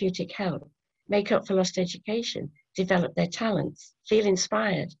therapeutic help, make up for lost education, develop their talents, feel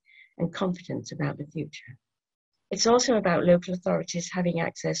inspired and confident about the future. It's also about local authorities having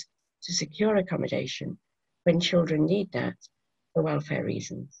access to secure accommodation when children need that for welfare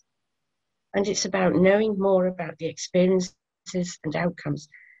reasons. And it's about knowing more about the experiences and outcomes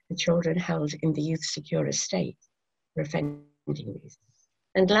the children held in the youth secure estate for offending reasons.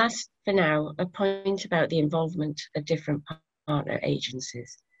 And last, for now, a point about the involvement of different partner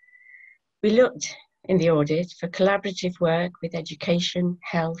agencies. We looked in the audit for collaborative work with education,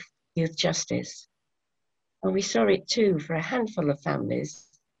 health, youth justice. And we saw it too for a handful of families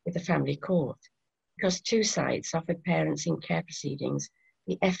with the family court, because two sites offered parents in care proceedings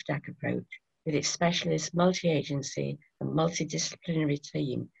the FDAC approach with its specialist multi-agency and multidisciplinary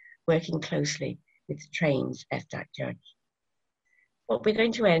team working closely with the trained FDAC judge. But we're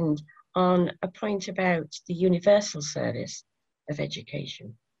going to end on a point about the universal service of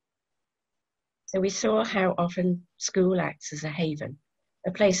education. So we saw how often school acts as a haven,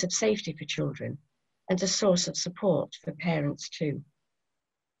 a place of safety for children, and a source of support for parents too.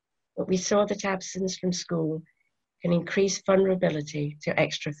 But we saw that absence from school can increase vulnerability to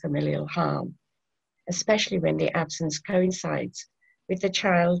extrafamilial harm, especially when the absence coincides with the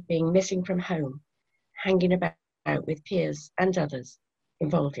child being missing from home, hanging about with peers and others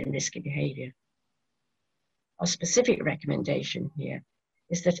involved in risky behaviour. Our specific recommendation here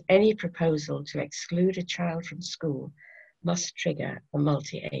is that any proposal to exclude a child from school must trigger a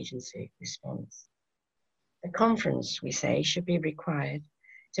multi-agency response. The conference, we say, should be required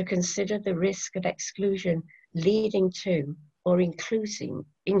to consider the risk of exclusion leading to or increasing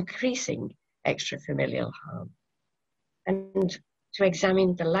extrafamilial harm, and to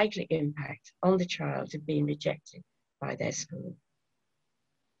examine the likely impact on the child of being rejected by their school.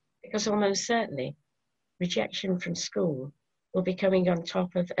 Because almost certainly, rejection from school will be coming on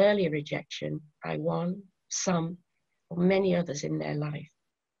top of earlier rejection by one, some, or many others in their life.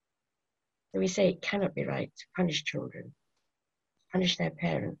 So we say it cannot be right to punish children, punish their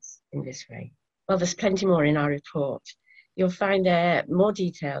parents in this way. Well, there's plenty more in our report. You'll find there more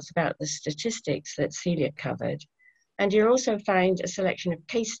details about the statistics that Celia covered, and you'll also find a selection of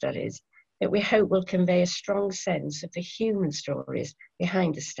case studies that we hope will convey a strong sense of the human stories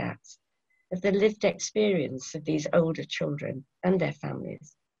behind the stats, of the lived experience of these older children and their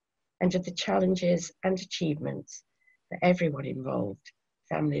families, and of the challenges and achievements for everyone involved,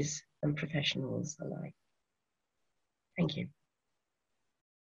 families and professionals alike. Thank you.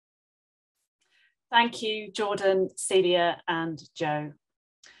 Thank you, Jordan, Celia, and Joe.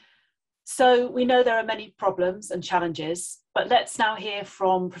 So we know there are many problems and challenges, but let's now hear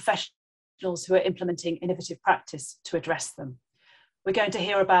from professionals who are implementing innovative practice to address them. We're going to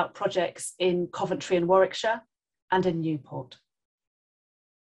hear about projects in Coventry and Warwickshire and in Newport.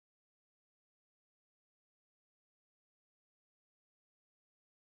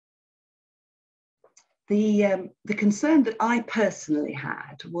 The concern that I personally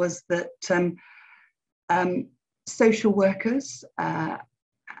had was that social workers,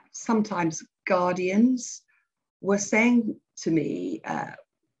 sometimes guardians, were saying to me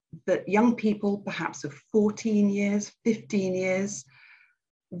that young people, perhaps of 14 years, 15 years,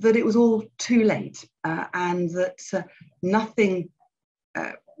 that it was all too late and that nothing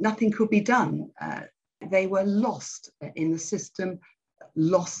could be done. They were lost in the system,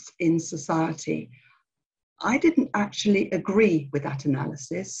 lost in society. I didn't actually agree with that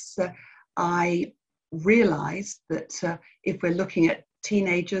analysis. I realised that if we're looking at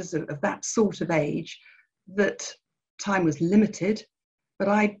teenagers of that sort of age, that time was limited, but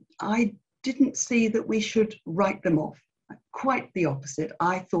I didn't see that we should write them off. Quite the opposite.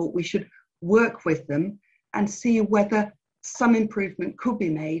 I thought we should work with them and see whether some improvement could be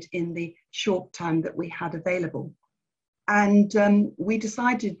made in the short time that we had available. And we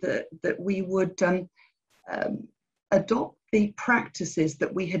decided that we would adopt the practices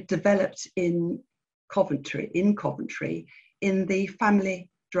that we had developed in Coventry, in the Family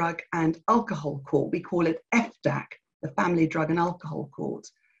Drug and Alcohol Court. We call it FDAC, the Family Drug and Alcohol Court.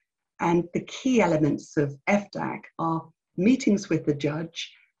 And the key elements of FDAC are meetings with the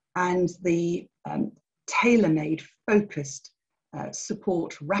judge and the tailor-made, focused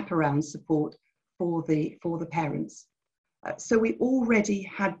support, wraparound support for the parents. So we already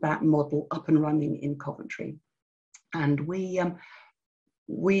had that model up and running in Coventry, and we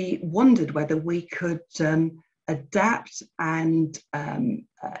wondered whether we could adapt and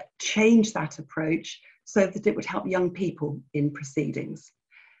change that approach so that it would help young people in proceedings.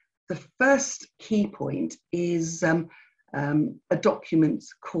 The first key point is a document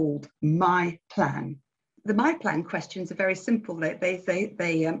called My Plan. The My Plan questions are very simple.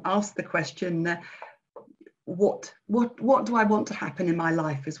 They ask the question, what do I want to happen in my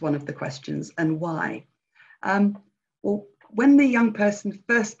life is one of the questions, and why. Well, when the young person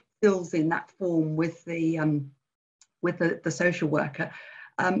first fills in that form with the social worker,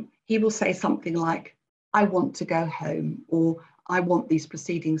 he will say something like, I want to go home, or I want these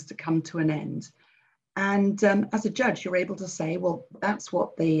proceedings to come to an end. And as a judge, you're able to say, well, that's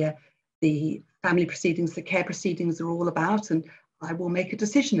what the family proceedings, the care proceedings are all about, and I will make a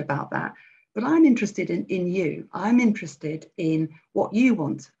decision about that. But I'm interested in you. I'm interested in what you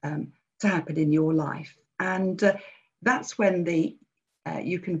want to happen in your life. And that's when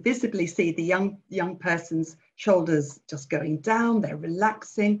you can visibly see the young person's shoulders just going down, they're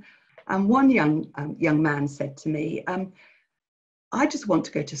relaxing. And one young man said to me, I just want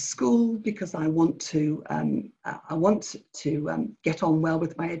to go to school because I want to get on well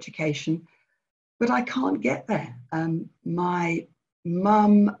with my education, but I can't get there. My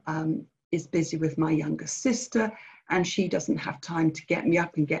mum is busy with my younger sister, and she doesn't have time to get me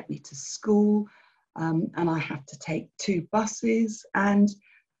up and get me to school, and I have to take 2 buses, and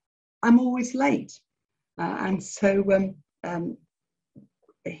I'm always late. And so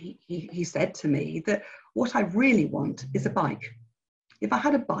he said to me that what I really want is a bike. If I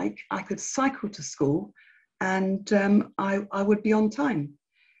had a bike, I could cycle to school, and I would be on time.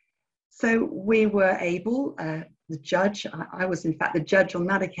 So we were able, the judge, I was in fact the judge on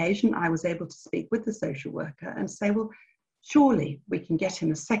that occasion, I was able to speak with the social worker and say, well, surely we can get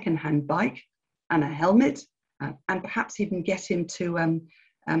him a second-hand bike and a helmet, and perhaps even get him to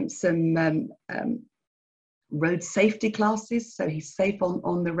some road safety classes, so he's safe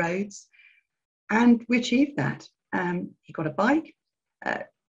on the roads. And we achieved that. He got a bike.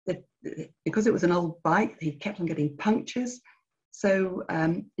 Because it was an old bike, he kept on getting punctures. So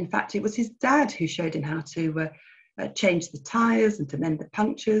in fact, it was his dad who showed him how to change the tyres and to mend the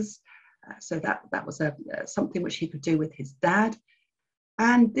punctures. So that was something which he could do with his dad.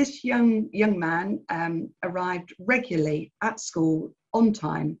 And this young man arrived regularly at school on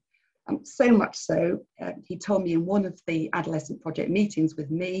time. So much so, he told me in one of the adolescent project meetings with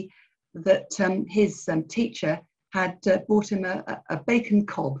me that his teacher had bought him a bacon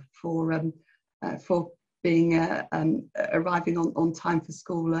cob for being arriving on time for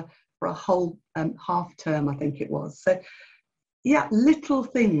school for a whole half term, I think it was. So yeah, little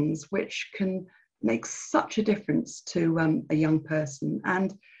things which can make such a difference to a young person.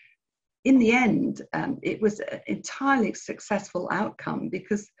 And in the end, it was an entirely successful outcome,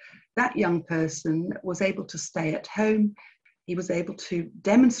 because that young person was able to stay at home. He was able to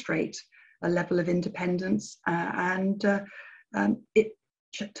demonstrate a level of independence, and it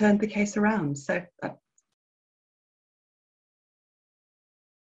turned the case around. So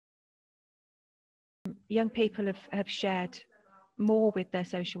young people have shared more with their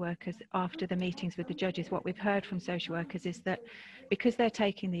social workers after the meetings with the judges. What we've heard from social workers is that because they're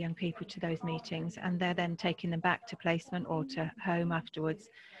taking the young people to those meetings and they're then taking them back to placement or to home afterwards,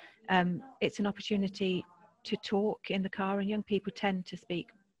 it's an opportunity to talk in the car, and young people tend to speak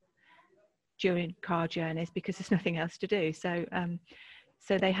during car journeys because there's nothing else to do. So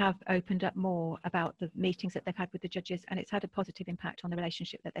so they have opened up more about the meetings that they've had with the judges, and it's had a positive impact on the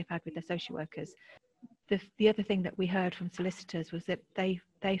relationship that they've had with their social workers. The other thing that we heard from solicitors was that they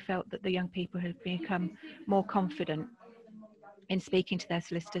felt that the young people had become more confident in speaking to their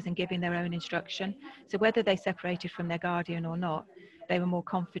solicitors and giving their own instruction. So whether they separated from their guardian or not, they were more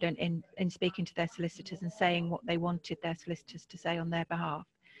confident in speaking to their solicitors and saying what they wanted their solicitors to say on their behalf,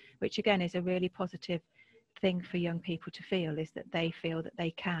 which again is a really positive thing for young people to feel, is that they feel that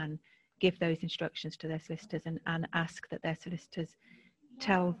they can give those instructions to their solicitors and ask that their solicitors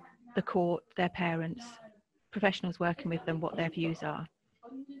tell the court, their parents, professionals working with them, what their views are.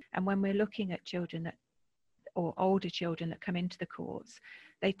 And when we're looking at children that, or older children that come into the courts,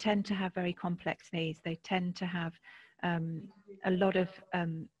 they tend to have very complex needs. They tend to have a lot of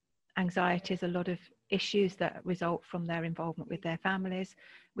anxieties, a lot of issues that result from their involvement with their families,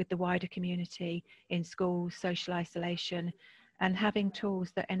 with the wider community, in schools, social isolation. and having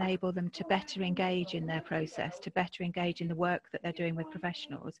tools that enable them to better engage in their process, to better engage in the work that they're doing with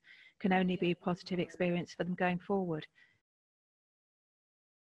professionals, can only be a positive experience for them going forward.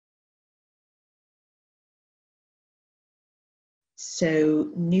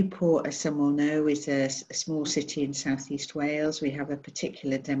 So Newport, as some will know, is a small city in southeast Wales. We have a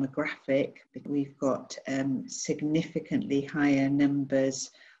particular demographic. We've got significantly higher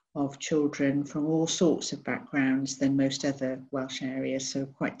numbers of children from all sorts of backgrounds than most other Welsh areas, so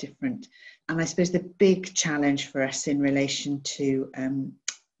quite different. And I suppose the big challenge for us in relation to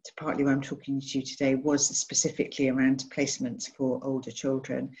partly why I'm talking to you today was specifically around placements for older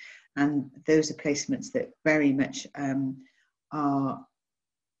children. And those are placements that very much are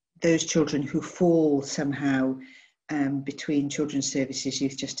those children who fall somehow between children's services,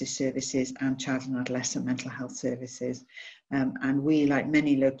 youth justice services and child and adolescent mental health services. And we, like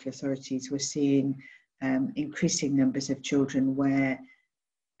many local authorities, were seeing increasing numbers of children where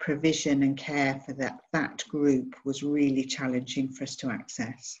provision and care for that group was really challenging for us to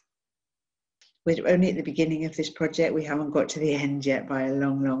access. We're only at the beginning of this project. We haven't got to the end yet by a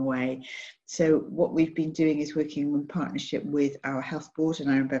long, long way. So what we've been doing is working in partnership with our health board and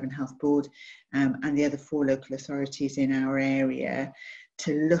Iron Bevan Health Board and the other 4 local authorities in our area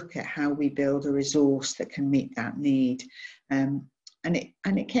to look at how we build a resource that can meet that need. And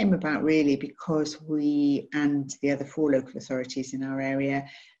it came about really because we and the other 4 local authorities in our area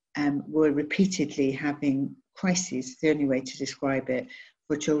were repeatedly having crises, the only way to describe it,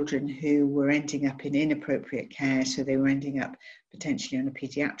 for children who were ending up in inappropriate care. So they were ending up potentially on a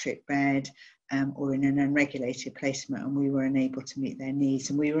paediatric bed or in an unregulated placement, and we were unable to meet their needs,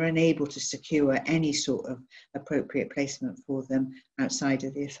 and we were unable to secure any sort of appropriate placement for them outside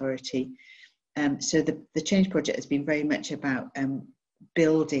of the authority. So the Change Project has been very much about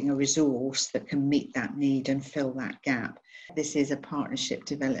building a resource that can meet that need and fill that gap. This is a partnership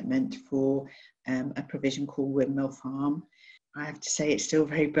development for a provision called Windmill Farm. I have to say it's still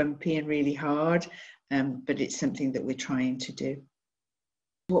very bumpy and really hard, but it's something that we're trying to do.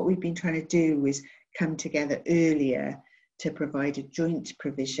 What we've been trying to do is come together earlier to provide a joint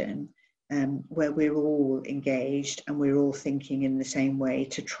provision where we're all engaged and we're all thinking in the same way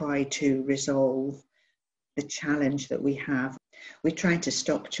to try to resolve the challenge that we have. We're trying to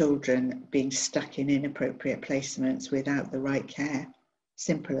stop children being stuck in inappropriate placements without the right care.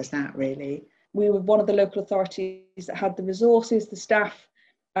 Simple as that, really. We were one of the local authorities that had the resources, the staff,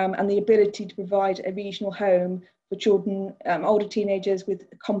 and the ability to provide a regional home for children, older teenagers with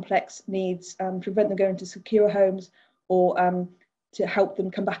complex needs, to prevent them going to secure homes or to help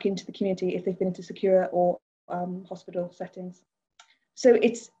them come back into the community if they've been into secure or hospital settings. So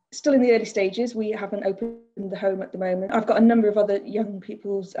it's still in the early stages. We haven't opened the home at the moment. I've got a number of other young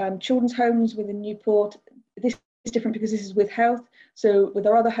people's children's homes within Newport. This is different because this is with health. So with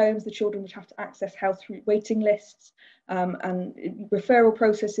our other homes, the children would have to access health through waiting lists and referral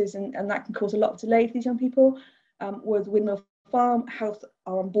processes, and that can cause a lot of delay for these young people. With Windmill Farm, health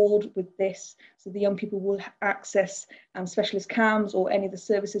are on board with this. So the young people will access specialist CAMs or any of the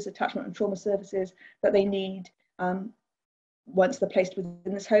services, attachment and trauma services that they need once they're placed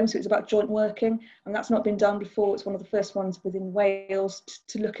within this home. So it's about joint working, and that's not been done before. It's one of the first ones within Wales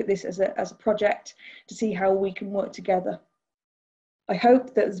to look at this as a project to see how we can work together. I hope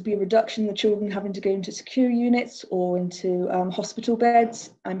that there's be a reduction in the children having to go into secure units or into hospital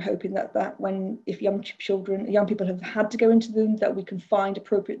beds. I'm hoping that if young people have had to go into them, that we can find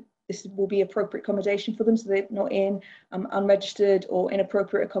this will be appropriate accommodation for them, so they're not in unregistered or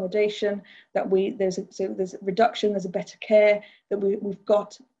inappropriate accommodation, that there's a reduction, there's a better care, that we've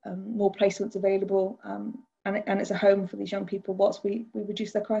got more placements available, and it's a home for these young people whilst we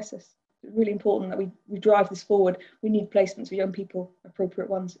reduce their crisis. It's really important that we drive this forward. We need placements for young people, appropriate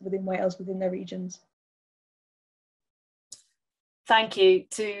ones within Wales, within their regions. Thank you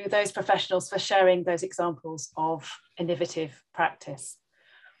to those professionals for sharing those examples of innovative practice.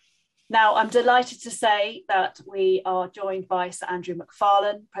 Now, I'm delighted to say that we are joined by Sir Andrew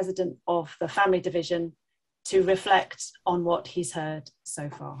McFarlane, President of the Family Division, to reflect on what he's heard so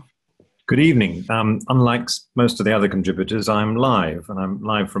far. Good evening. Unlike most of the other contributors, I'm live, and I'm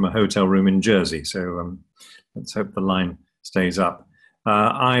live from a hotel room in Jersey, so let's hope the line stays up.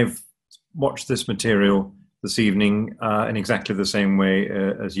 I've watched this material this evening in exactly the same way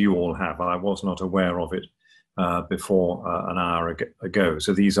as you all have. I was not aware of it before an hour ago,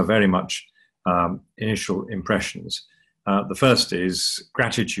 so these are very much initial impressions. The first is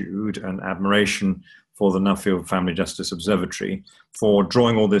gratitude and admiration for the Nuffield Family Justice Observatory for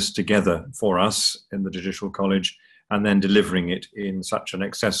drawing all this together for us in the Judicial College and then delivering it in such an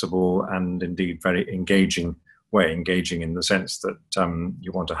accessible and indeed very engaging way, engaging in the sense that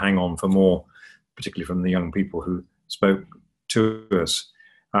you want to hang on for more, particularly from the young people who spoke to us.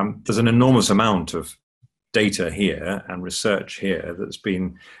 There's an enormous amount of data here and research here that's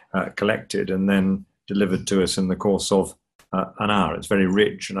been collected and then delivered to us in the course of an hour. It's very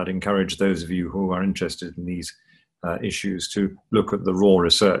rich, and I'd encourage those of you who are interested in these issues to look at the raw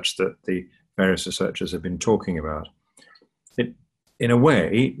research that the various researchers have been talking about. In a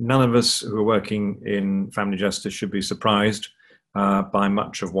way, none of us who are working in family justice should be surprised by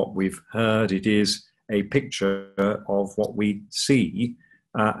much of what we've heard. It is a picture of what we see,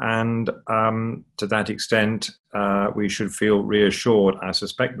 and to that extent, we should feel reassured. I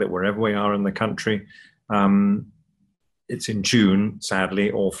suspect that wherever we are in the country, it's in tune,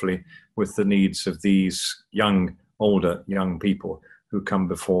 sadly, awfully, with the needs of these older young people who come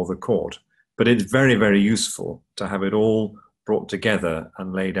before the court. But it's very, very useful to have it all brought together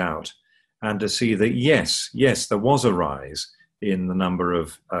and laid out, and to see that yes, there was a rise in the number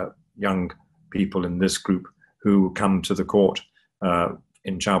of young people in this group who come to the court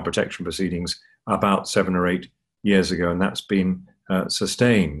in child protection proceedings about 7 or 8 years ago, and that's been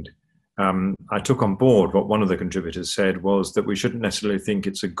sustained. I took on board what one of the contributors said was that we shouldn't necessarily think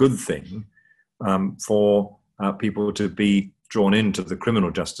it's a good thing for people to be drawn into the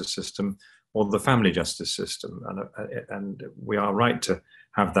criminal justice system or the family justice system. And we are right to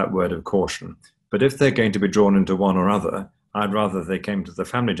have that word of caution. But if they're going to be drawn into one or other, I'd rather they came to the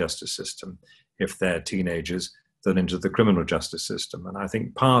family justice system if they're teenagers than into the criminal justice system. And I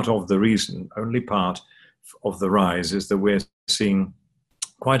think part of the reason, only part of the rise, is that we're seeing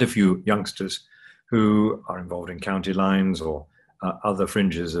quite a few youngsters who are involved in county lines or other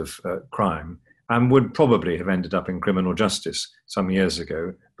fringes of crime, and would probably have ended up in criminal justice some years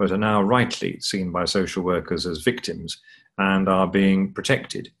ago, but are now rightly seen by social workers as victims and are being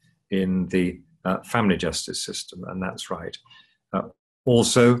protected in the family justice system, and that's right.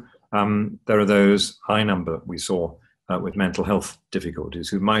 Also, there are those high number we saw with mental health difficulties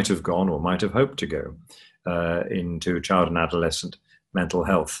who might have gone or might have hoped to go into child and adolescent mental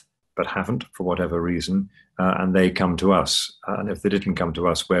health, but haven't for whatever reason, and they come to us. And if they didn't come to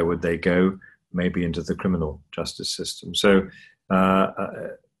us, where would they go? Maybe into the criminal justice system. So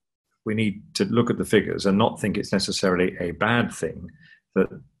we need to look at the figures and not think it's necessarily a bad thing that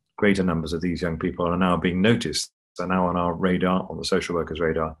greater numbers of these young people are now being noticed. They're now on our radar, on the social workers'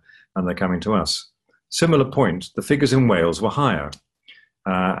 radar, and they're coming to us. Similar point, the figures in Wales were higher,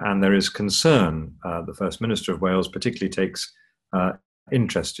 and there is concern. The First Minister of Wales particularly takes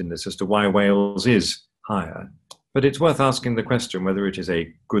interest in this as to why Wales is higher. But it's worth asking the question whether it is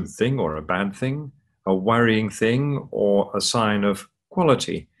a good thing or a bad thing, a worrying thing or a sign of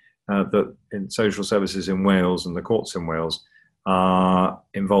quality that in social services in Wales and the courts in Wales are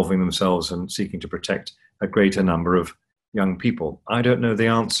involving themselves and seeking to protect a greater number of young people. I don't know the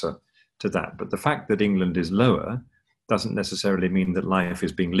answer to that, but the fact that England is lower doesn't necessarily mean that life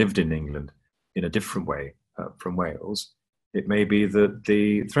is being lived in England in a different way from Wales. It may be that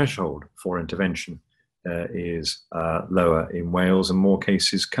the threshold for intervention is lower in Wales and more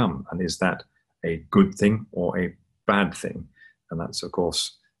cases come. And is that a good thing or a bad thing? And that's, of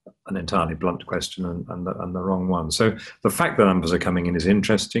course, an entirely blunt question and the wrong one. So the fact that numbers are coming in is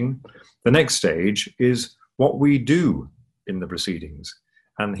interesting. The next stage is what we do in the proceedings.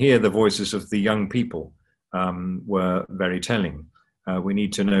 And here the voices of the young people were very telling. We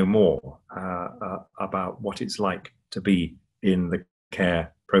need to know more about what it's like to be in the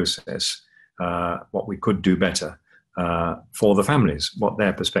care process. What we could do better for the families, what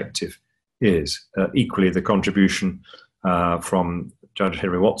their perspective is. Equally, the contribution from Judge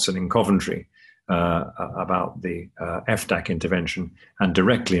Hilary Watson in Coventry about the FDAC intervention and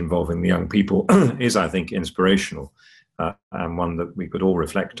directly involving the young people is, I think, inspirational and one that we could all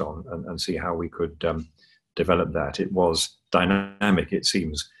reflect on and see how we could develop that. It was dynamic, it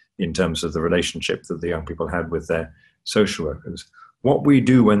seems, in terms of the relationship that the young people had with their social workers. What we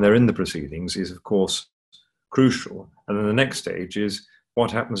do when they're in the proceedings is, of course, crucial. And then the next stage is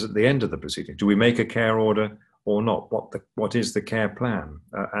what happens at the end of the proceeding. Do we make a care order or not? What is the care plan?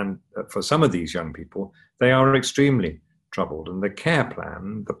 And for some of these young people, they are extremely troubled. And the care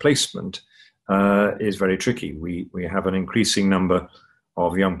plan, the placement, is very tricky. We have an increasing number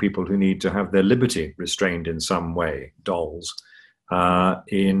of young people who need to have their liberty restrained in some way, dolls,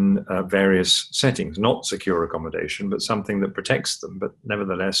 in various settings, not secure accommodation, but something that protects them, but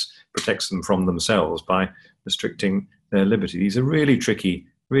nevertheless protects them from themselves by restricting their liberty. These are really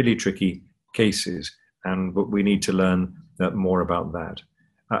tricky cases, and we need to learn more about that.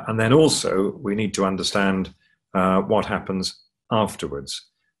 And then also we need to understand what happens afterwards.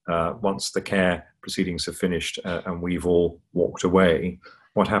 once the care proceedings are finished and we've all walked away,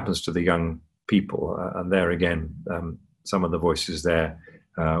 what happens to the young people? And there again, some of the voices there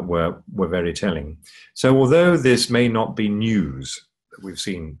were very telling. So although this may not be news that we've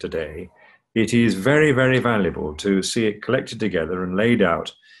seen today, it is very, very valuable to see it collected together and laid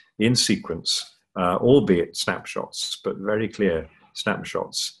out in sequence, albeit snapshots, but very clear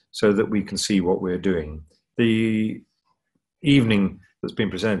snapshots, so that we can see what we're doing. The evening that's been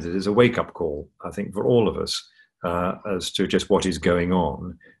presented is a wake-up call, I think, for all of us as to just what is going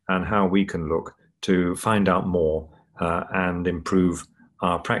on and how we can look to find out more and improve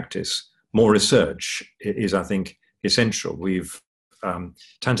our practice. More research is, I think, essential. We've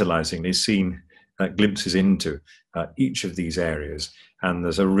tantalizingly seen glimpses into each of these areas, and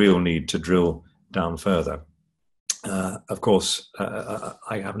there's a real need to drill down further. Of course,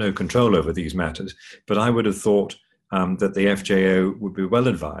 I have no control over these matters, but I would have thought that the FJO would be well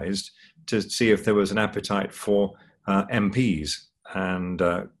advised to see if there was an appetite for MPs and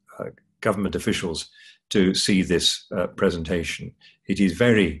government officials to see this presentation. It is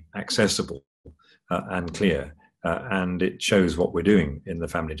very accessible and clear, and it shows what we're doing in the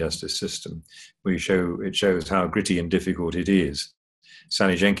family justice system. It shows how gritty and difficult it is.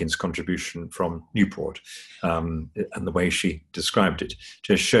 Sally Jenkins' contribution from Newport and the way she described it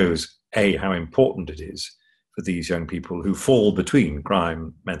just shows, A, how important it is for these young people who fall between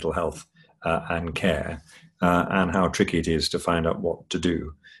crime, mental health and care, and how tricky it is to find out what to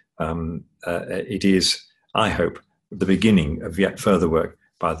do. It is, I hope, the beginning of yet further work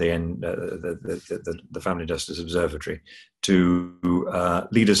by the Family Justice Observatory to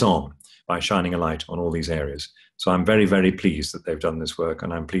lead us on by shining a light on all these areas. So I'm very, very pleased that they've done this work,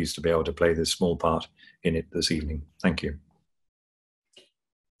 and I'm pleased to be able to play this small part in it this evening. Thank you.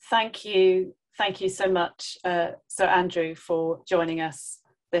 Thank you. Thank you so much, Sir Andrew, for joining us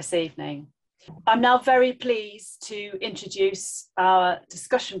this evening. I'm now very pleased to introduce our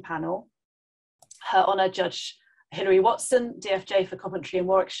discussion panel. Her Honour Judge Hilary Watson, DFJ for Coventry and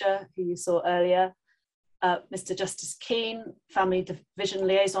Warwickshire, who you saw earlier, Mr. Justice Keehan, Family Division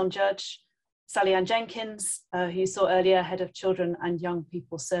Liaison Judge, Sally Ann Jenkins, who you saw earlier, Head of Children and Young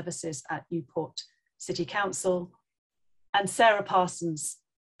People Services at Newport City Council, and Sarah Parsons,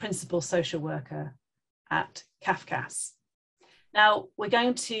 Principal Social Worker at CAFCAS. Now, we're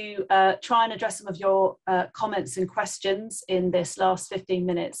going to try and address some of your comments and questions in this last 15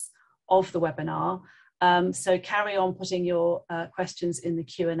 minutes of the webinar. So carry on putting your questions in the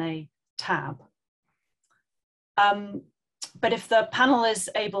Q&A tab. But if the panel is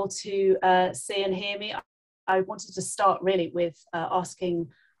able to see and hear me, I wanted to start really with asking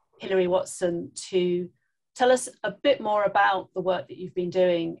Hilary Watson to tell us a bit more about the work that you've been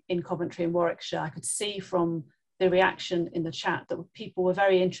doing in Coventry and Warwickshire. I could see from the reaction in the chat that people were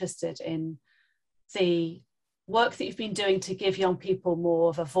very interested in the work that you've been doing to give young people more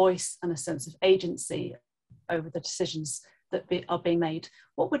of a voice and a sense of agency over the decisions that are being made.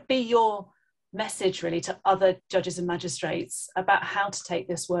 What would be your message really to other judges and magistrates about how to take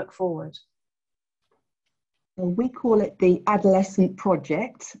this work forward? Well, we call it the Adolescent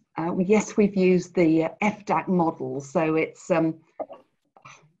Project. Yes, we've used the FDAC model, so it's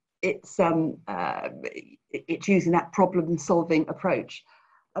using that problem-solving approach.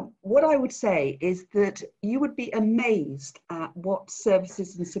 What I would say is that you would be amazed at what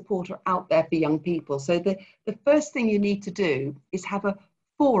services and support are out there for young people. So the first thing you need to do is have a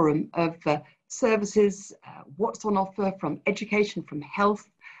forum of services, what's on offer from education, from health,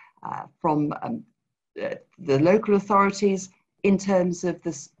 from the local authorities in terms of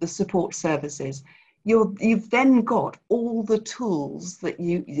the support services. You've then got all the tools that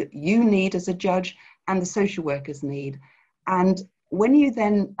you need as a judge and the social workers need. And when you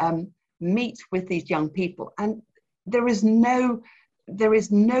then meet with these young people, and there is no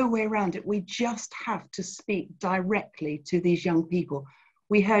way around it, we just have to speak directly to these young people.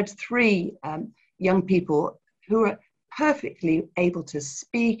 We heard 3 young people who are perfectly able to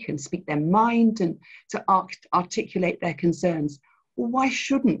speak their mind and to articulate their concerns. Well, why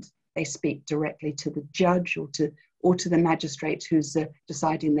shouldn't they speak directly to the judge or to the magistrate who's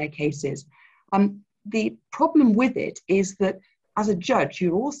deciding their cases? The problem with it is that as a judge,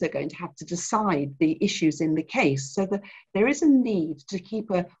 you're also going to have to decide the issues in the case. So that there is a need to keep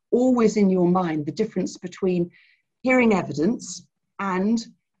always in your mind the difference between hearing evidence and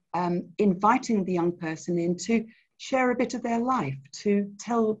inviting the young person in to share a bit of their life, to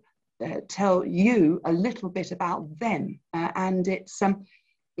tell you a little bit about them. And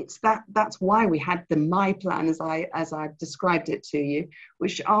that's why we had the My Plan, as I described it to you,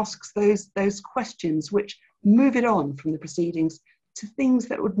 which asks those questions which move it on from the proceedings to things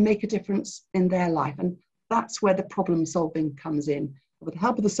that would make a difference in their life. And that's where the problem solving comes in. With the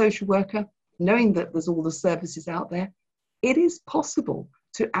help of the social worker, knowing that there's all the services out there, it is possible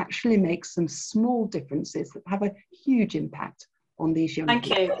to actually make some small differences that have a huge impact on these young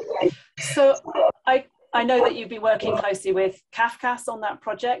people. Thank you. So I know that you've been working closely with CAFCAS on that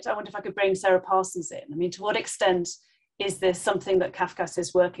project. I wonder if I could bring Sarah Parsons in. I mean, to what extent is this something that CAFCAS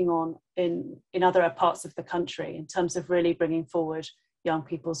is working on in other parts of the country in terms of really bringing forward young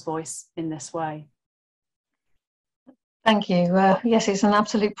people's voice in this way? Thank you. Yes, it's an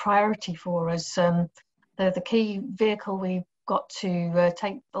absolute priority for us. The key vehicle we've got to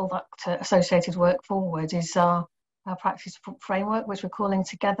take all that associated work forward is our practice framework, which we're calling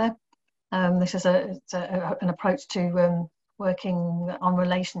Together. This is an approach to working on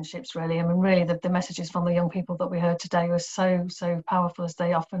relationships, really. I mean, really, the messages from the young people that we heard today were so powerful, as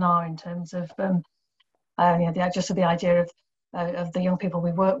they often are, in terms of just the idea of the young people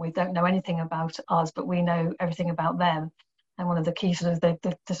we work with don't know anything about us, but we know everything about them. And one of the key I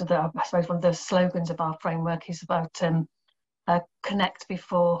suppose one of the slogans of our framework is about connect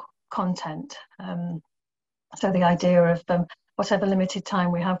before content. So the idea of whatever limited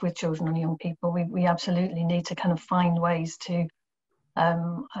time we have with children and young people, we absolutely need to kind of find ways to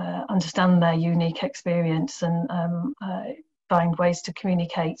understand their unique experience and find ways to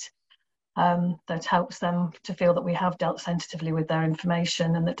communicate that helps them to feel that we have dealt sensitively with their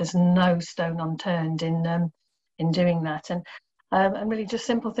information and that there's no stone unturned in doing that. And really just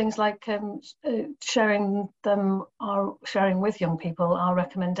simple things like sharing with young people our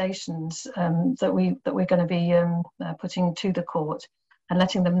recommendations that we're going to be putting to the court, and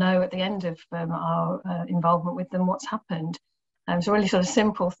letting them know at the end of our involvement with them what's happened. So really sort of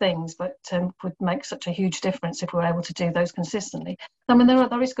simple things, but would make such a huge difference if we're able to do those consistently. I mean,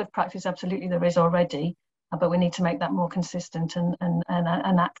 there is good practice, absolutely there is already, but we need to make that more consistent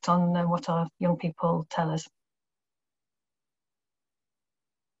and act on what our young people tell us.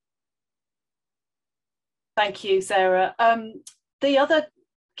 Thank you, Sarah. The other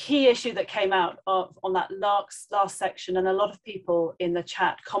key issue that came out on that last section, and a lot of people in the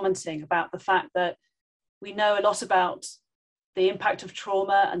chat commenting about the fact that we know a lot about the impact of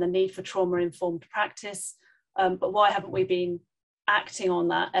trauma and the need for trauma-informed practice, but why haven't we been acting on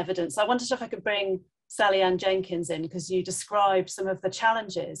that evidence? I wondered if I could bring Sally Ann Jenkins in, because you described some of the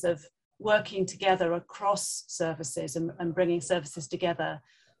challenges of working together across services and bringing services together.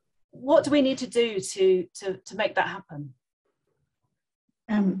 What do we need to do to make that happen?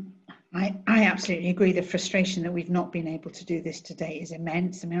 I absolutely agree. The frustration that we've not been able to do this to date is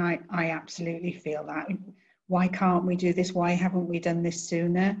immense. I mean, I absolutely feel that. Why can't we do this? Why haven't we done this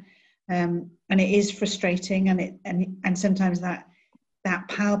sooner? And it is frustrating, and sometimes that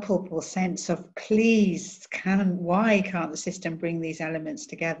palpable sense of why can't the system bring these elements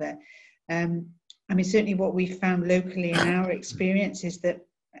together? I mean, certainly what we've found locally in our experience is that,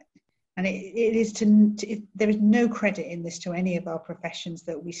 and there is no credit in this to any of our professions,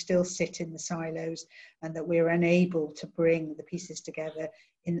 that we still sit in the silos and that we're unable to bring the pieces together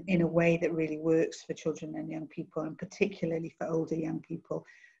in a way that really works for children and young people, and particularly for older young people.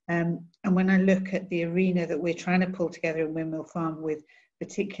 And when I look at the arena that we're trying to pull together in Windmill Farm with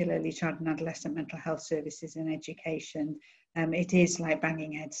particularly child and adolescent mental health services and education, it is like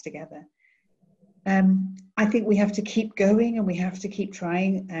banging heads together. I think we have to keep going and we have to keep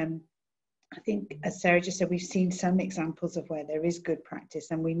trying. I think, as Sarah just said, we've seen some examples of where there is good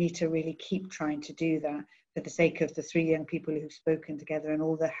practice, and we need to really keep trying to do that for the sake of the 3 young people who've spoken together and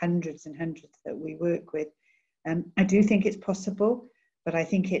all the hundreds and hundreds that we work with. I do think it's possible, but I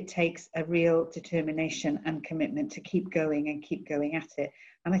think it takes a real determination and commitment to keep going and keep going at it.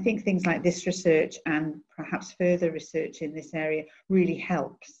 And I think things like this research and perhaps further research in this area really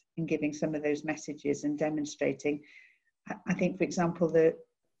helps in giving some of those messages and demonstrating. I think, for example, of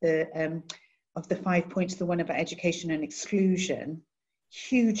the 5 points, the one about education and exclusion,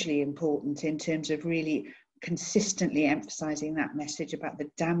 hugely important in terms of really consistently emphasising that message about the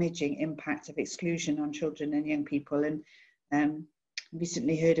damaging impact of exclusion on children and young people. And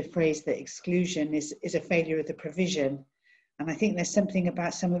recently heard a phrase that exclusion is a failure of the provision. And I think there's something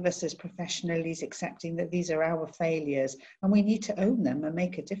about some of us as professionals accepting that these are our failures and we need to own them and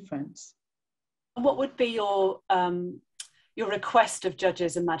make a difference. What would be your request of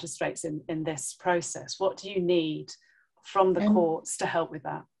judges and magistrates in this process? What do you need from the courts to help with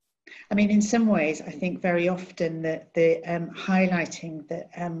that? I mean, in some ways, I think very often that the highlighting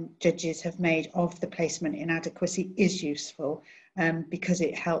that judges have made of the placement inadequacy is useful, because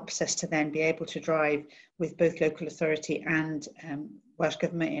it helps us to then be able to drive with both local authority and Welsh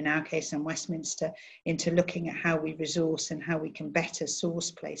Government, in our case, and Westminster, into looking at how we resource and how we can better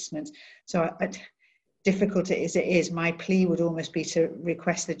source placements. So difficult as it is, my plea would almost be to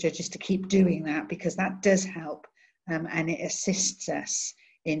request the judges to keep doing that, because that does help, and it assists us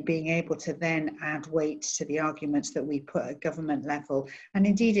in being able to then add weight to the arguments that we put at government level, and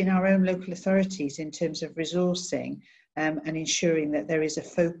indeed in our own local authorities, in terms of resourcing and ensuring that there is a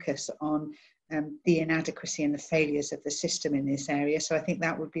focus on the inadequacy and the failures of the system in this area. So I think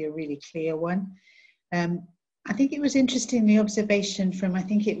that would be a really clear one. I think it was interesting, the observation from, I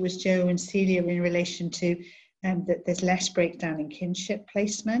think it was Joe and Celia, in relation to that there's less breakdown in kinship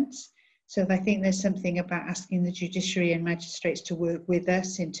placements. So I think there's something about asking the judiciary and magistrates to work with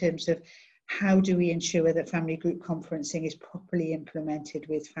us in terms of how do we ensure that family group conferencing is properly implemented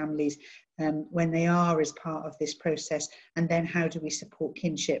with families when they are as part of this process, and then how do we support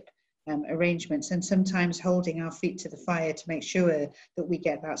kinship arrangements, and sometimes holding our feet to the fire to make sure that we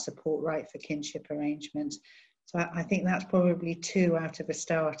get that support right for kinship arrangements. So I think that's probably 2 out of a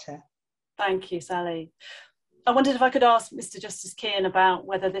starter. Thank you, Sally. I wondered if I could ask Mr. Justice Keehan about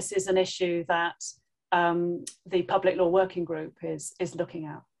whether this is an issue that the Public Law Working Group is looking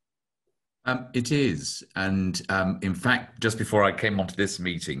at. It is, and in fact, just before I came onto this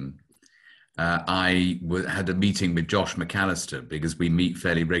meeting, I had a meeting with Josh McAllister, because we meet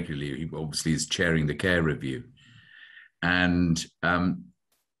fairly regularly. He obviously is chairing the care review, and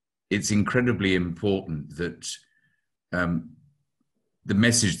it's incredibly important that the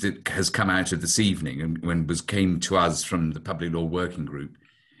message that has come out of this evening, and when came to us from the Public Law Working Group,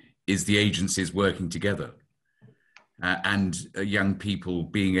 is the agencies working together. And young people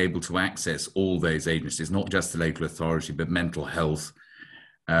being able to access all those agencies, not just the local authority, but mental health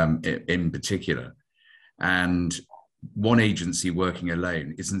in particular. And one agency working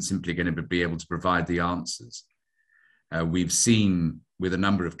alone isn't simply going to be able to provide the answers. We've seen with a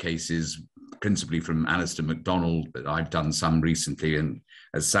number of cases, principally from Alistair MacDonald, but I've done some recently, and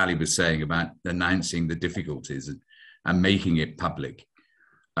as Sally was saying about announcing the difficulties and making it public,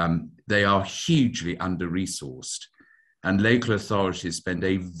 they are hugely under-resourced. And local authorities spend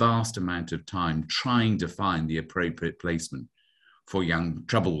a vast amount of time trying to find the appropriate placement for young,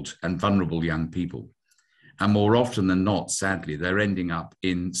 troubled and vulnerable young people. And more often than not, sadly, they're ending up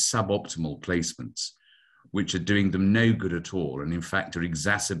in suboptimal placements, which are doing them no good at all, and in fact are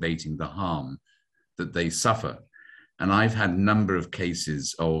exacerbating the harm that they suffer. And I've had a number of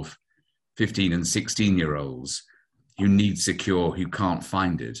cases of 15 and 16-year-olds who need secure, who can't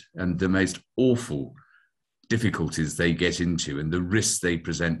find it, and the most awful difficulties they get into and the risks they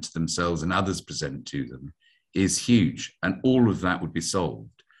present to themselves and others present to them is huge. And all of that would be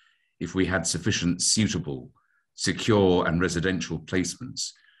solved if we had sufficient suitable, secure and residential placements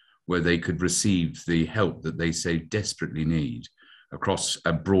where they could receive the help that they so desperately need across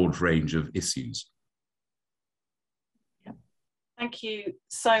a broad range of issues. Thank you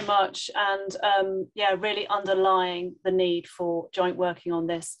so much. And yeah, really underlying the need for joint working on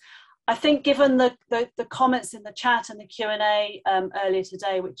this. I think given the comments in the chat and the Q&A earlier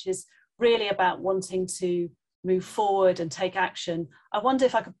today, which is really about wanting to move forward and take action, I wonder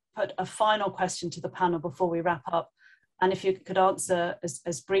if I could put a final question to the panel before we wrap up, and if you could answer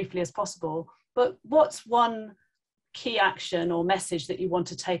as briefly as possible. But what's one key action or message that you want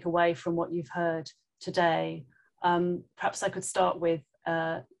to take away from what you've heard today? Perhaps I could start with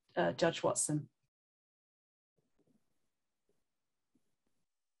Judge Watson.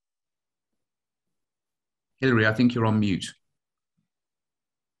 Hilary, I think you're on mute.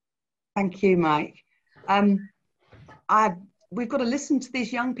 Thank you, Mike. We've got to listen to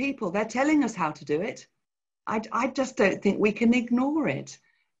these young people. They're telling us how to do it. I just don't think we can ignore it.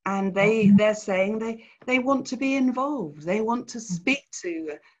 And they're saying they want to be involved. They want to speak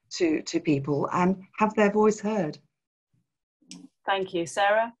to people and have their voice heard. Thank you.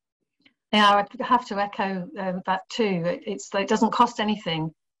 Sarah? Yeah, I have to echo that too. It doesn't cost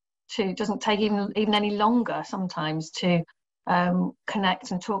anything. It doesn't take even any longer sometimes to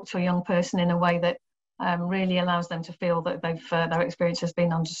connect and talk to a young person in a way that really allows them to feel that their experience has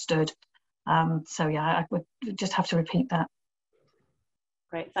been understood. So yeah, I would just have to repeat that.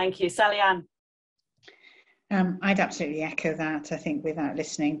 Great, thank you. Sally Ann? I'd absolutely echo that. I think without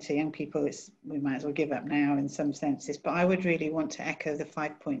listening to young people, we might as well give up now in some senses. But I would really want to echo the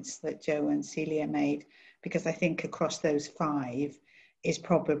 5 points that Joe and Celia made, because I think across those 5 is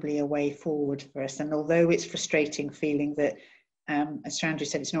probably a way forward for us. And although it's frustrating feeling that, as Sir Andrew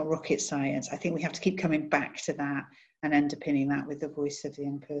said, it's not rocket science, I think we have to keep coming back to that and underpinning that with the voice of the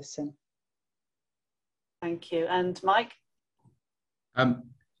young person. Thank you. And Mike?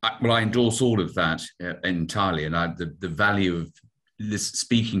 Well, I endorse all of that entirely, and the value of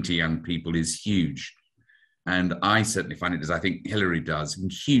speaking to young people is huge. And I certainly find it, as I think Hilary does,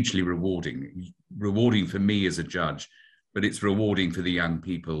 hugely rewarding. Rewarding for me as a judge, but it's rewarding for the young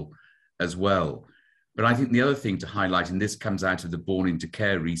people as well. But I think the other thing to highlight, and this comes out of the Born into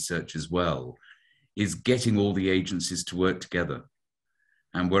Care research as well, is getting all the agencies to work together.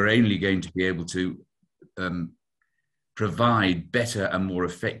 And we're only going to be able to provide better and more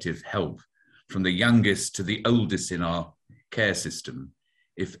effective help from the youngest to the oldest in our care system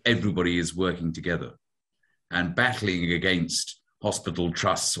if everybody is working together. And battling against hospital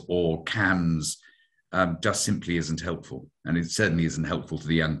trusts or CAMs just simply isn't helpful. And it certainly isn't helpful to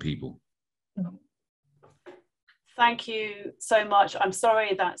the young people. Thank you so much. I'm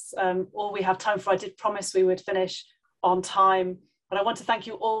sorry that's all we have time for. I did promise we would finish on time, but I want to thank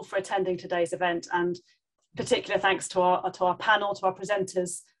you all for attending today's event, and particular thanks to our panel, to our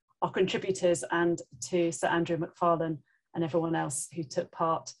presenters, our contributors, and to Sir Andrew McFarlane and everyone else who took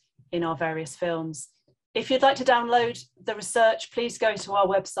part in our various films. If you'd like to download the research, please go to our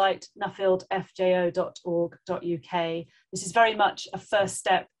website, nuffieldfjo.org.uk. This is very much a first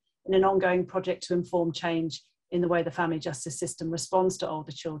step in an ongoing project to inform change in the way the family justice system responds to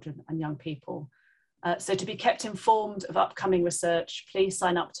older children and young people. So to be kept informed of upcoming research, please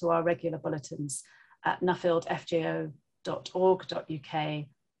sign up to our regular bulletins at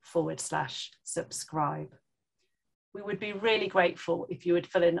nuffieldfjo.org.uk/subscribe. We would be really grateful if you would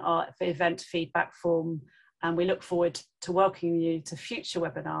fill in our event feedback form, and we look forward to welcoming you to future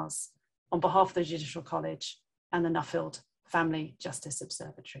webinars on behalf of the Judicial College and the Nuffield Family Justice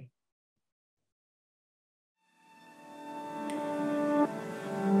Observatory.